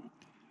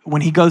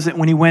 when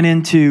he went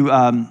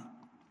into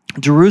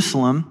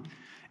Jerusalem,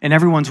 and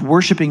everyone's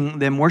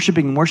worshiping, and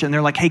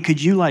they're like, hey,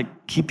 could you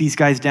keep these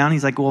guys down?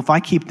 He's like, well, if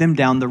I keep them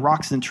down, the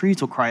rocks and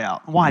trees will cry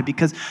out. Why?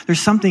 Because there's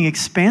something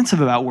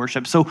expansive about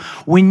worship. So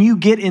when you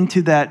get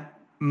into that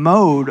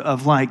mode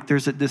of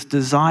there's this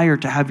desire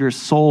to have your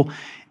soul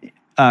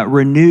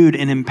renewed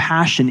and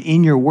impassioned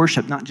in your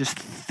worship, not just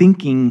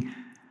thinking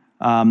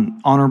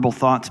honorable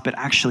thoughts, but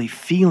actually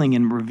feeling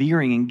and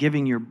revering and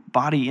giving your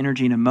body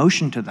energy and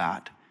emotion to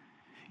that,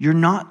 you're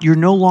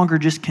no longer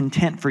just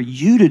content for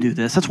you to do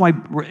this. That's why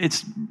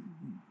it's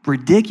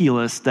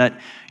ridiculous that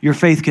your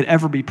faith could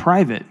ever be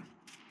private.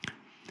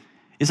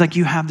 It's like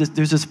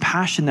there's this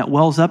passion that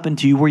wells up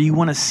into you where you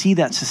want to see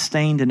that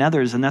sustained in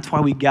others, and that's why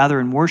we gather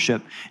and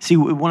worship. See,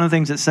 one of the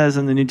things it says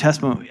in the New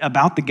Testament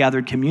about the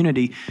gathered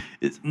community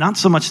is not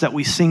so much that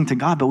we sing to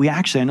God, but we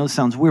actually, I know this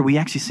sounds weird, we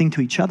actually sing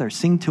to each other,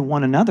 sing to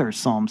one another,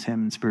 psalms,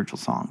 hymns, and spiritual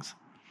songs.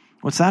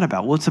 What's that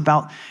about? Well,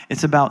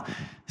 it's about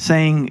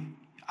saying,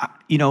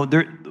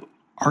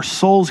 our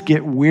souls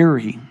get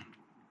weary,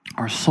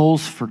 our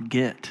souls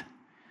forget,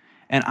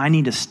 and I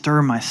need to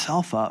stir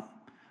myself up.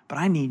 But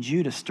I need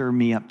you to stir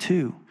me up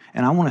too.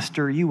 And I want to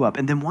stir you up.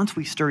 And then once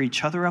we stir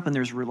each other up and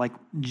there's like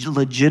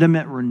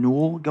legitimate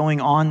renewal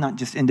going on, not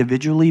just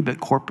individually, but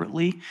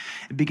corporately,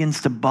 it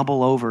begins to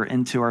bubble over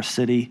into our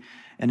city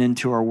and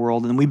into our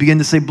world. And we begin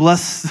to say,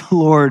 bless the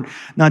Lord,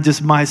 not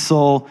just my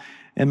soul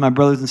and my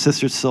brothers and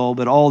sisters' soul,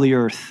 but all the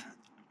earth.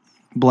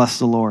 Bless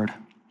the Lord.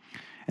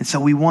 And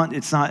so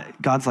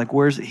God's like,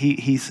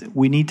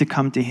 we need to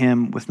come to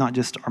him with not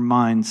just our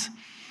minds,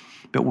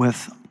 but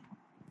with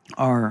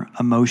our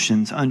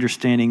emotions,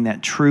 understanding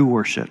that true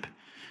worship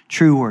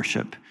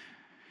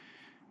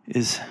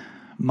is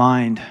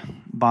mind,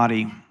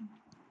 body,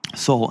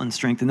 soul, and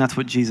strength. And that's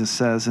what Jesus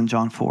says in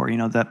John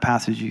 4. That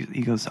passage,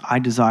 he goes, I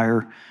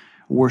desire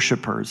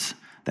worshipers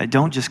that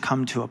don't just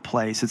come to a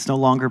place. It's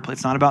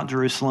not about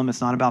Jerusalem. It's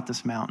not about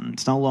this mountain.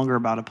 It's no longer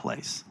about a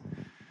place.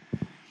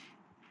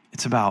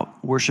 It's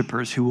about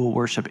worshipers who will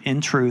worship in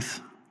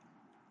truth.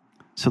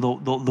 So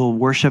they'll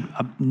worship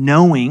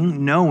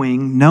knowing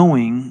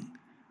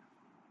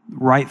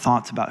right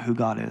thoughts about who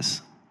God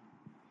is.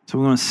 So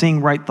we want to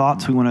sing right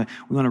thoughts. We want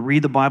to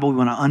read the Bible. We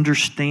want to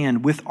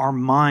understand with our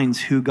minds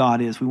who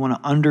God is. We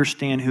want to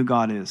understand who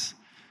God is.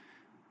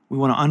 We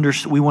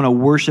want to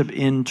worship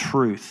in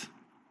truth.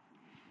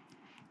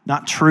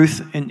 Not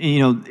truth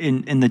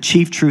in the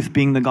chief truth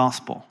being the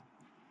gospel.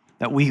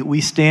 That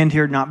we stand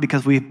here not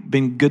because we've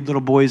been good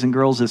little boys and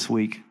girls this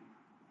week,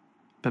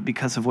 but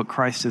because of what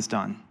Christ has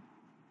done.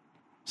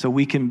 So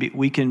we can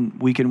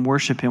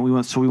worship him. We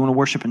want to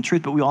worship in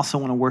truth, but we also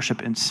want to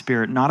worship in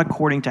spirit, not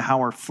according to how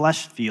our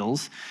flesh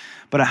feels,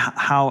 but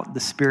how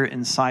the spirit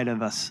inside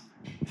of us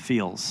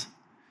feels.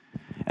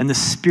 And the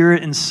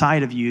spirit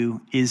inside of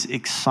you is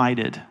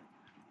excited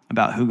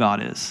about who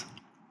God is.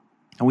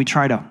 And we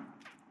try to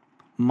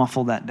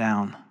muffle that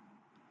down.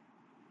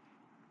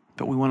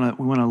 But we want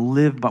to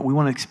live, but we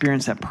want to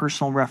experience that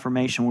personal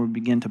reformation where we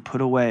begin to put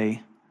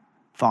away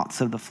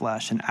thoughts of the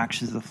flesh and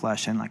actions of the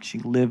flesh and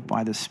actually live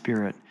by the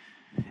Spirit.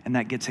 And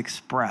that gets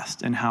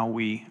expressed in how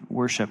we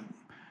worship.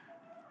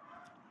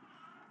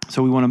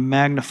 So we want to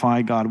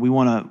magnify God. We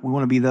want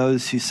to be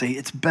those who say,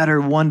 it's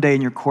better one day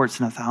in your courts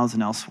than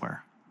 1,000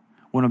 elsewhere.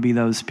 We want to be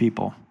those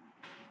people.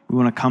 We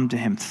want to come to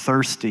him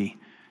thirsty,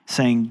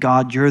 saying,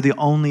 God, you're the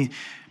only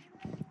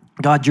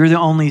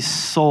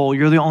soul,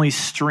 you're the only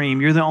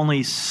stream, you're the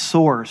only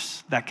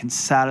source that can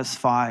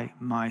satisfy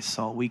my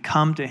soul. We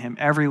come to him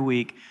every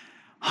week,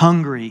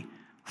 hungry,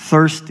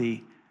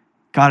 thirsty.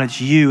 God,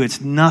 it's you. It's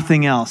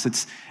nothing else.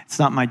 It's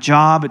not my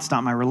job. It's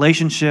not my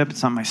relationship.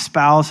 It's not my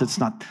spouse. It's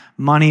not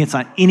money. It's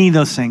not any of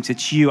those things.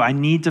 It's you. I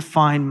need to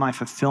find my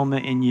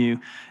fulfillment in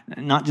you,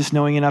 not just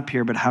knowing it up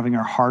here, but having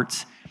our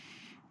hearts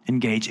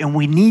engaged. And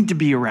we need to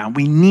be around.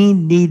 We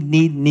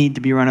need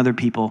to be around other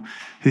people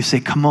who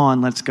say, come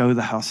on, let's go to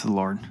the house of the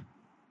Lord.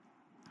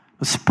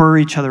 Let's spur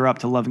each other up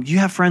to loving. Do you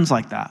have friends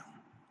like that?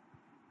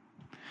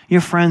 You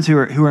have friends who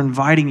are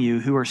inviting you,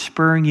 who are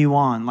spurring you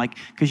on,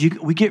 because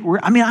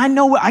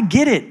I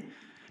get it.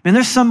 Man,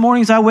 there's some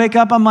mornings I wake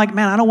up, I'm like,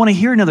 man, I don't want to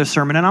hear another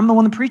sermon, and I'm the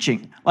one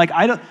preaching.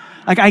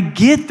 I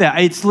get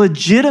that. It's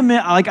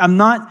legitimate.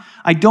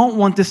 I don't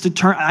want this to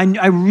turn.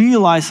 I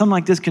realize something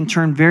like this can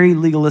turn very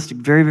legalistic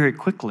very, very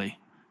quickly.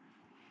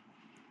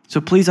 So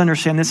please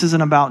understand, this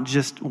isn't about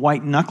just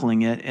white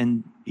knuckling it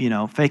and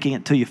faking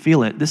it till you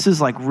feel it. This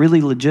is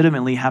really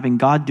legitimately having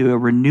God do a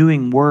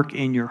renewing work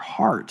in your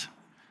heart.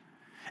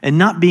 And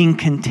not being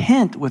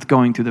content with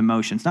going through the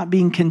motions, not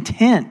being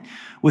content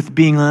with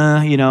being,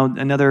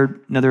 another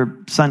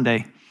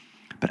Sunday,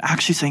 but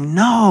actually saying,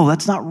 no,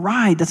 that's not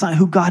right. That's not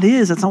who God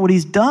is. That's not what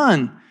he's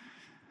done.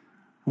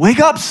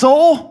 Wake up,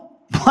 soul.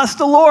 Bless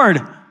the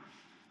Lord.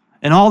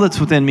 And all that's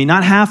within me,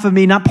 not half of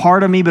me, not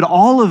part of me, but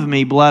all of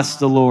me, bless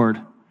the Lord.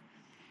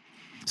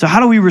 So how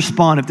do we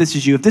respond if this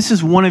is you? If this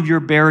is one of your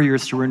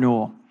barriers to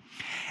renewal?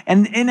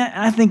 And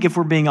I think if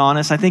we're being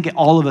honest, I think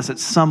all of us at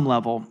some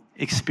level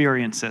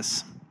experience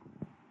this.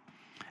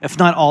 If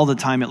not all the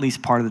time, at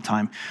least part of the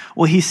time.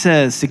 Well, he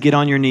says to get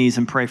on your knees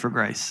and pray for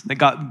grace. That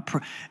God,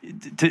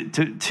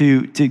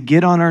 to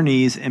get on our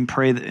knees and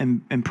pray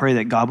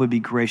that God would be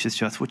gracious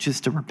to us, which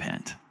is to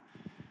repent.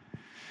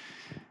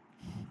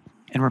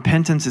 And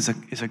repentance is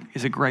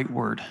a great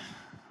word.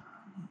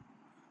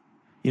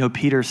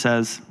 Peter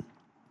says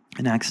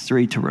in Acts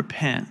 3 to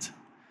repent.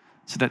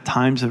 so that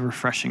times of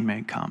refreshing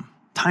may come,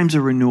 times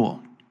of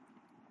renewal,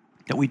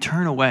 that we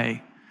turn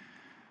away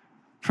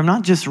from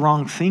not just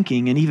wrong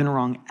thinking and even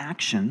wrong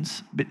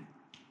actions, but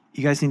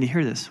you guys need to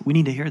hear this. We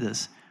need to hear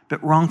this.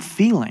 But wrong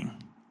feeling,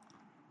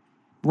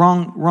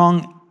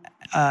 wrong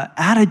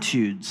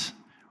attitudes,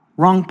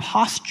 wrong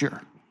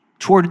posture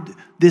toward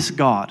this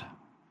God.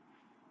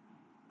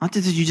 Not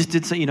that you just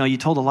did, you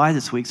told a lie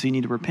this week, so you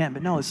need to repent.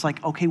 But no, it's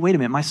like, okay, wait a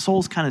minute. My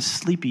soul's kind of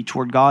sleepy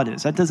toward God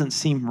is. That doesn't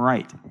seem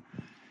right.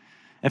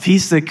 If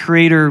he's the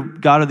creator,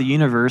 God of the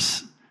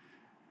universe,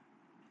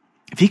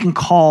 if he can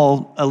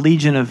call a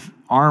legion of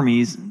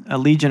armies, a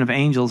legion of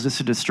angels just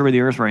to destroy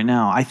the earth right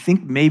now, I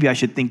think maybe I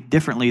should think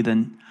differently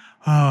than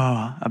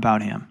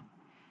about him.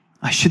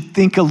 I should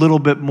think a little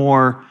bit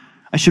more.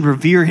 I should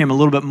revere him a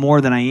little bit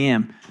more than I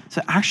am.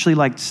 So actually,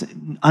 like,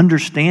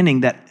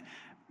 understanding that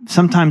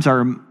sometimes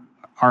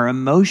our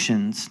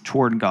emotions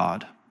toward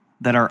God,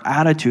 that our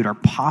attitude, our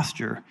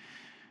posture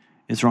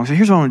is wrong. So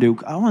here's what I want to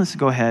do. I want us to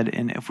go ahead,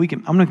 and if we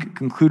can, I'm going to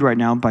conclude right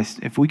now by,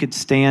 if we could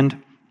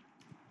stand.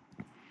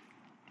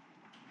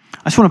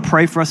 I just want to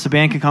pray for us. The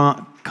band can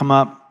come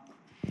up.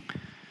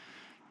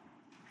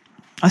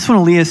 I just want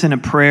to lead us in a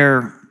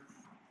prayer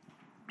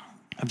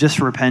of just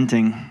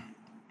repenting.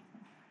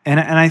 And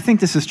I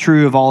think this is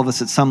true of all of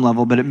us at some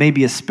level, but it may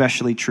be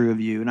especially true of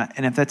you.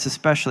 And if that's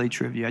especially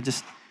true of you, I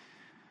just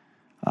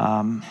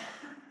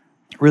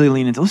really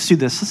lean into. Let's do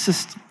this. Let's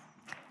just.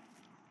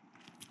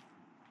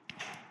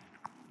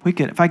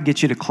 If I could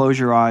get you to close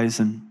your eyes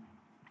and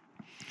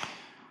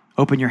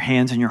open your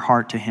hands and your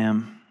heart to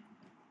him.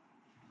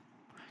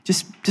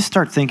 Just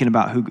start thinking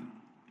about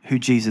who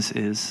Jesus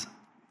is.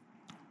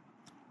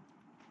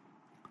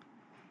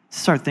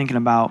 Start thinking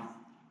about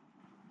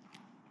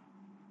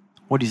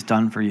what he's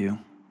done for you.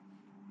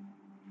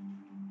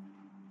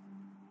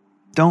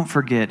 Don't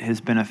forget his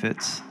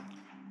benefits.